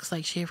thinks it looks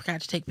like. She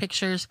forgot to take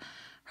pictures.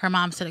 Her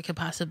mom said it could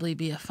possibly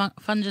be a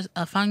fungus.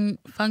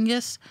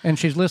 And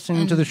she's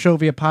listening to the show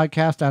via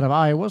podcast out of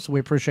Iowa, so we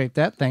appreciate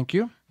that. Thank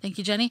you. Thank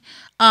you, Jenny.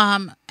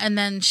 And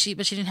then she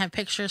didn't have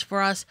pictures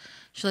for us.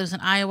 She lives in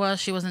Iowa.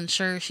 She wasn't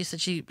sure. She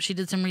said she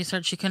did some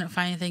research. She couldn't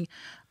find anything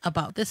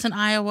about this in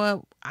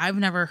Iowa. I've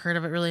never heard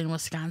of it really in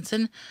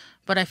Wisconsin,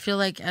 but I feel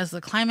like as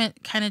the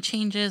climate kind of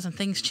changes and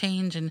things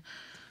change and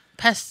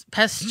pests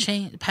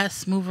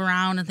move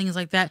around and things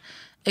like that,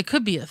 it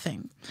could be a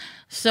thing.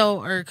 So,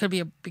 or it could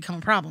become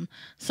a problem.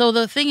 So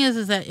the thing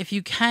is that if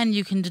you can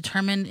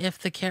determine if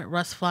the carrot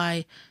rust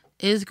fly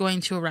is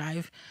going to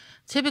arrive.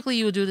 Typically,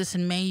 you will do this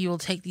in May. You will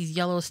take these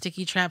yellow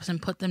sticky traps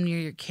and put them near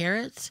your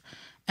carrots,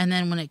 And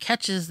then when it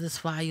catches this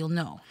fly, you'll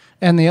know.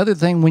 And the other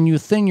thing, when you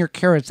thin your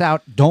carrots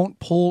out, don't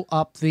pull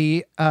up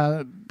the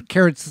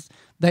carrots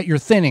that you're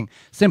thinning.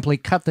 Simply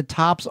cut the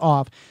tops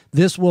off.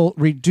 This will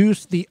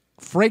reduce the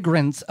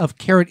fragrance of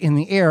carrot in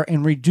the air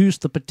and reduce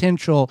the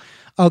potential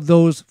of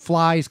those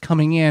flies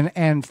coming in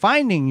and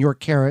finding your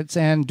carrots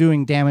and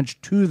doing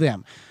damage to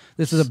them.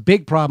 This is a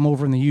big problem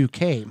over in the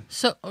UK.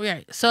 So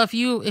if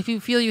you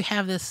feel you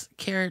have this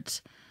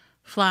carrot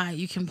fly,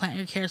 you can plant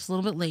your carrots a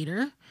little bit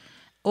later,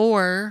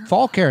 or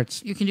fall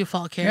carrots. You can do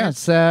fall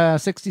carrots. Yeah,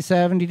 it's 60,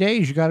 70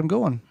 days. You got them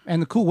going,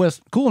 and the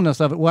coolness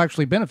of it will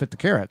actually benefit the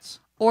carrots.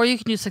 Or you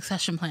can do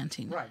succession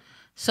planting. Right.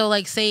 So,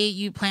 like, say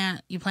you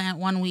plant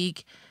 1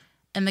 week,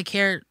 and the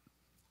carrot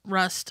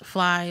rust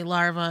fly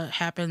larva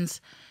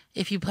happens.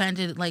 If you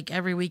planted like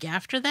every week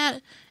after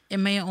that, it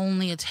may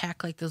only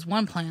attack like those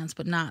one plants,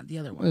 but not the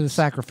other ones. The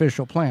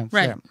sacrificial plants.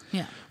 Right.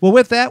 Yeah. Well,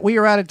 with that, we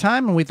are out of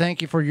time, and we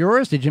thank you for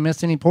yours. Did you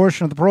miss any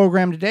portion of the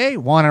program today?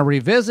 Want to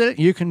revisit it?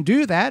 You can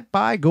do that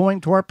by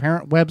going to our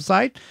parent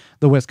website,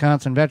 the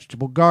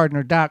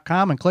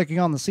WisconsinVegetableGardener.com, and clicking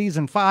on the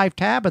Season 5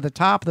 tab at the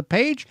top of the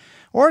page,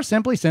 or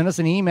simply send us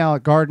an email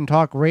at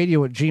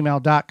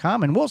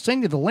gardentalkradio@gmail.com, and we'll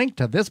send you the link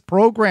to this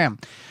program.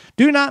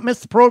 Do not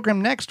miss the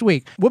program next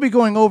week. We'll be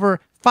going over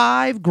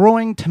 5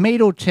 growing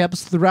tomato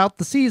tips throughout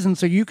the season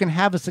so you can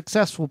have a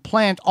successful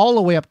plant all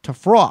the way up to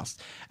frost,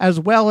 as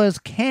well as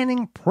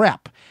canning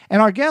prep.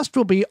 And our guest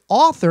will be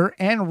author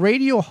and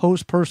radio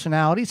host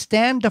personality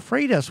Stan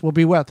DeFreitas will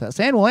be with us,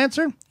 and will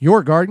answer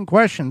your garden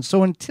questions.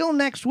 So until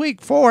next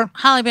week, for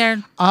Holly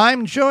Baird,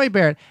 I'm Joey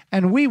Baird,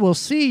 and we will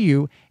see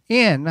you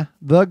in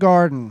the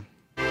garden.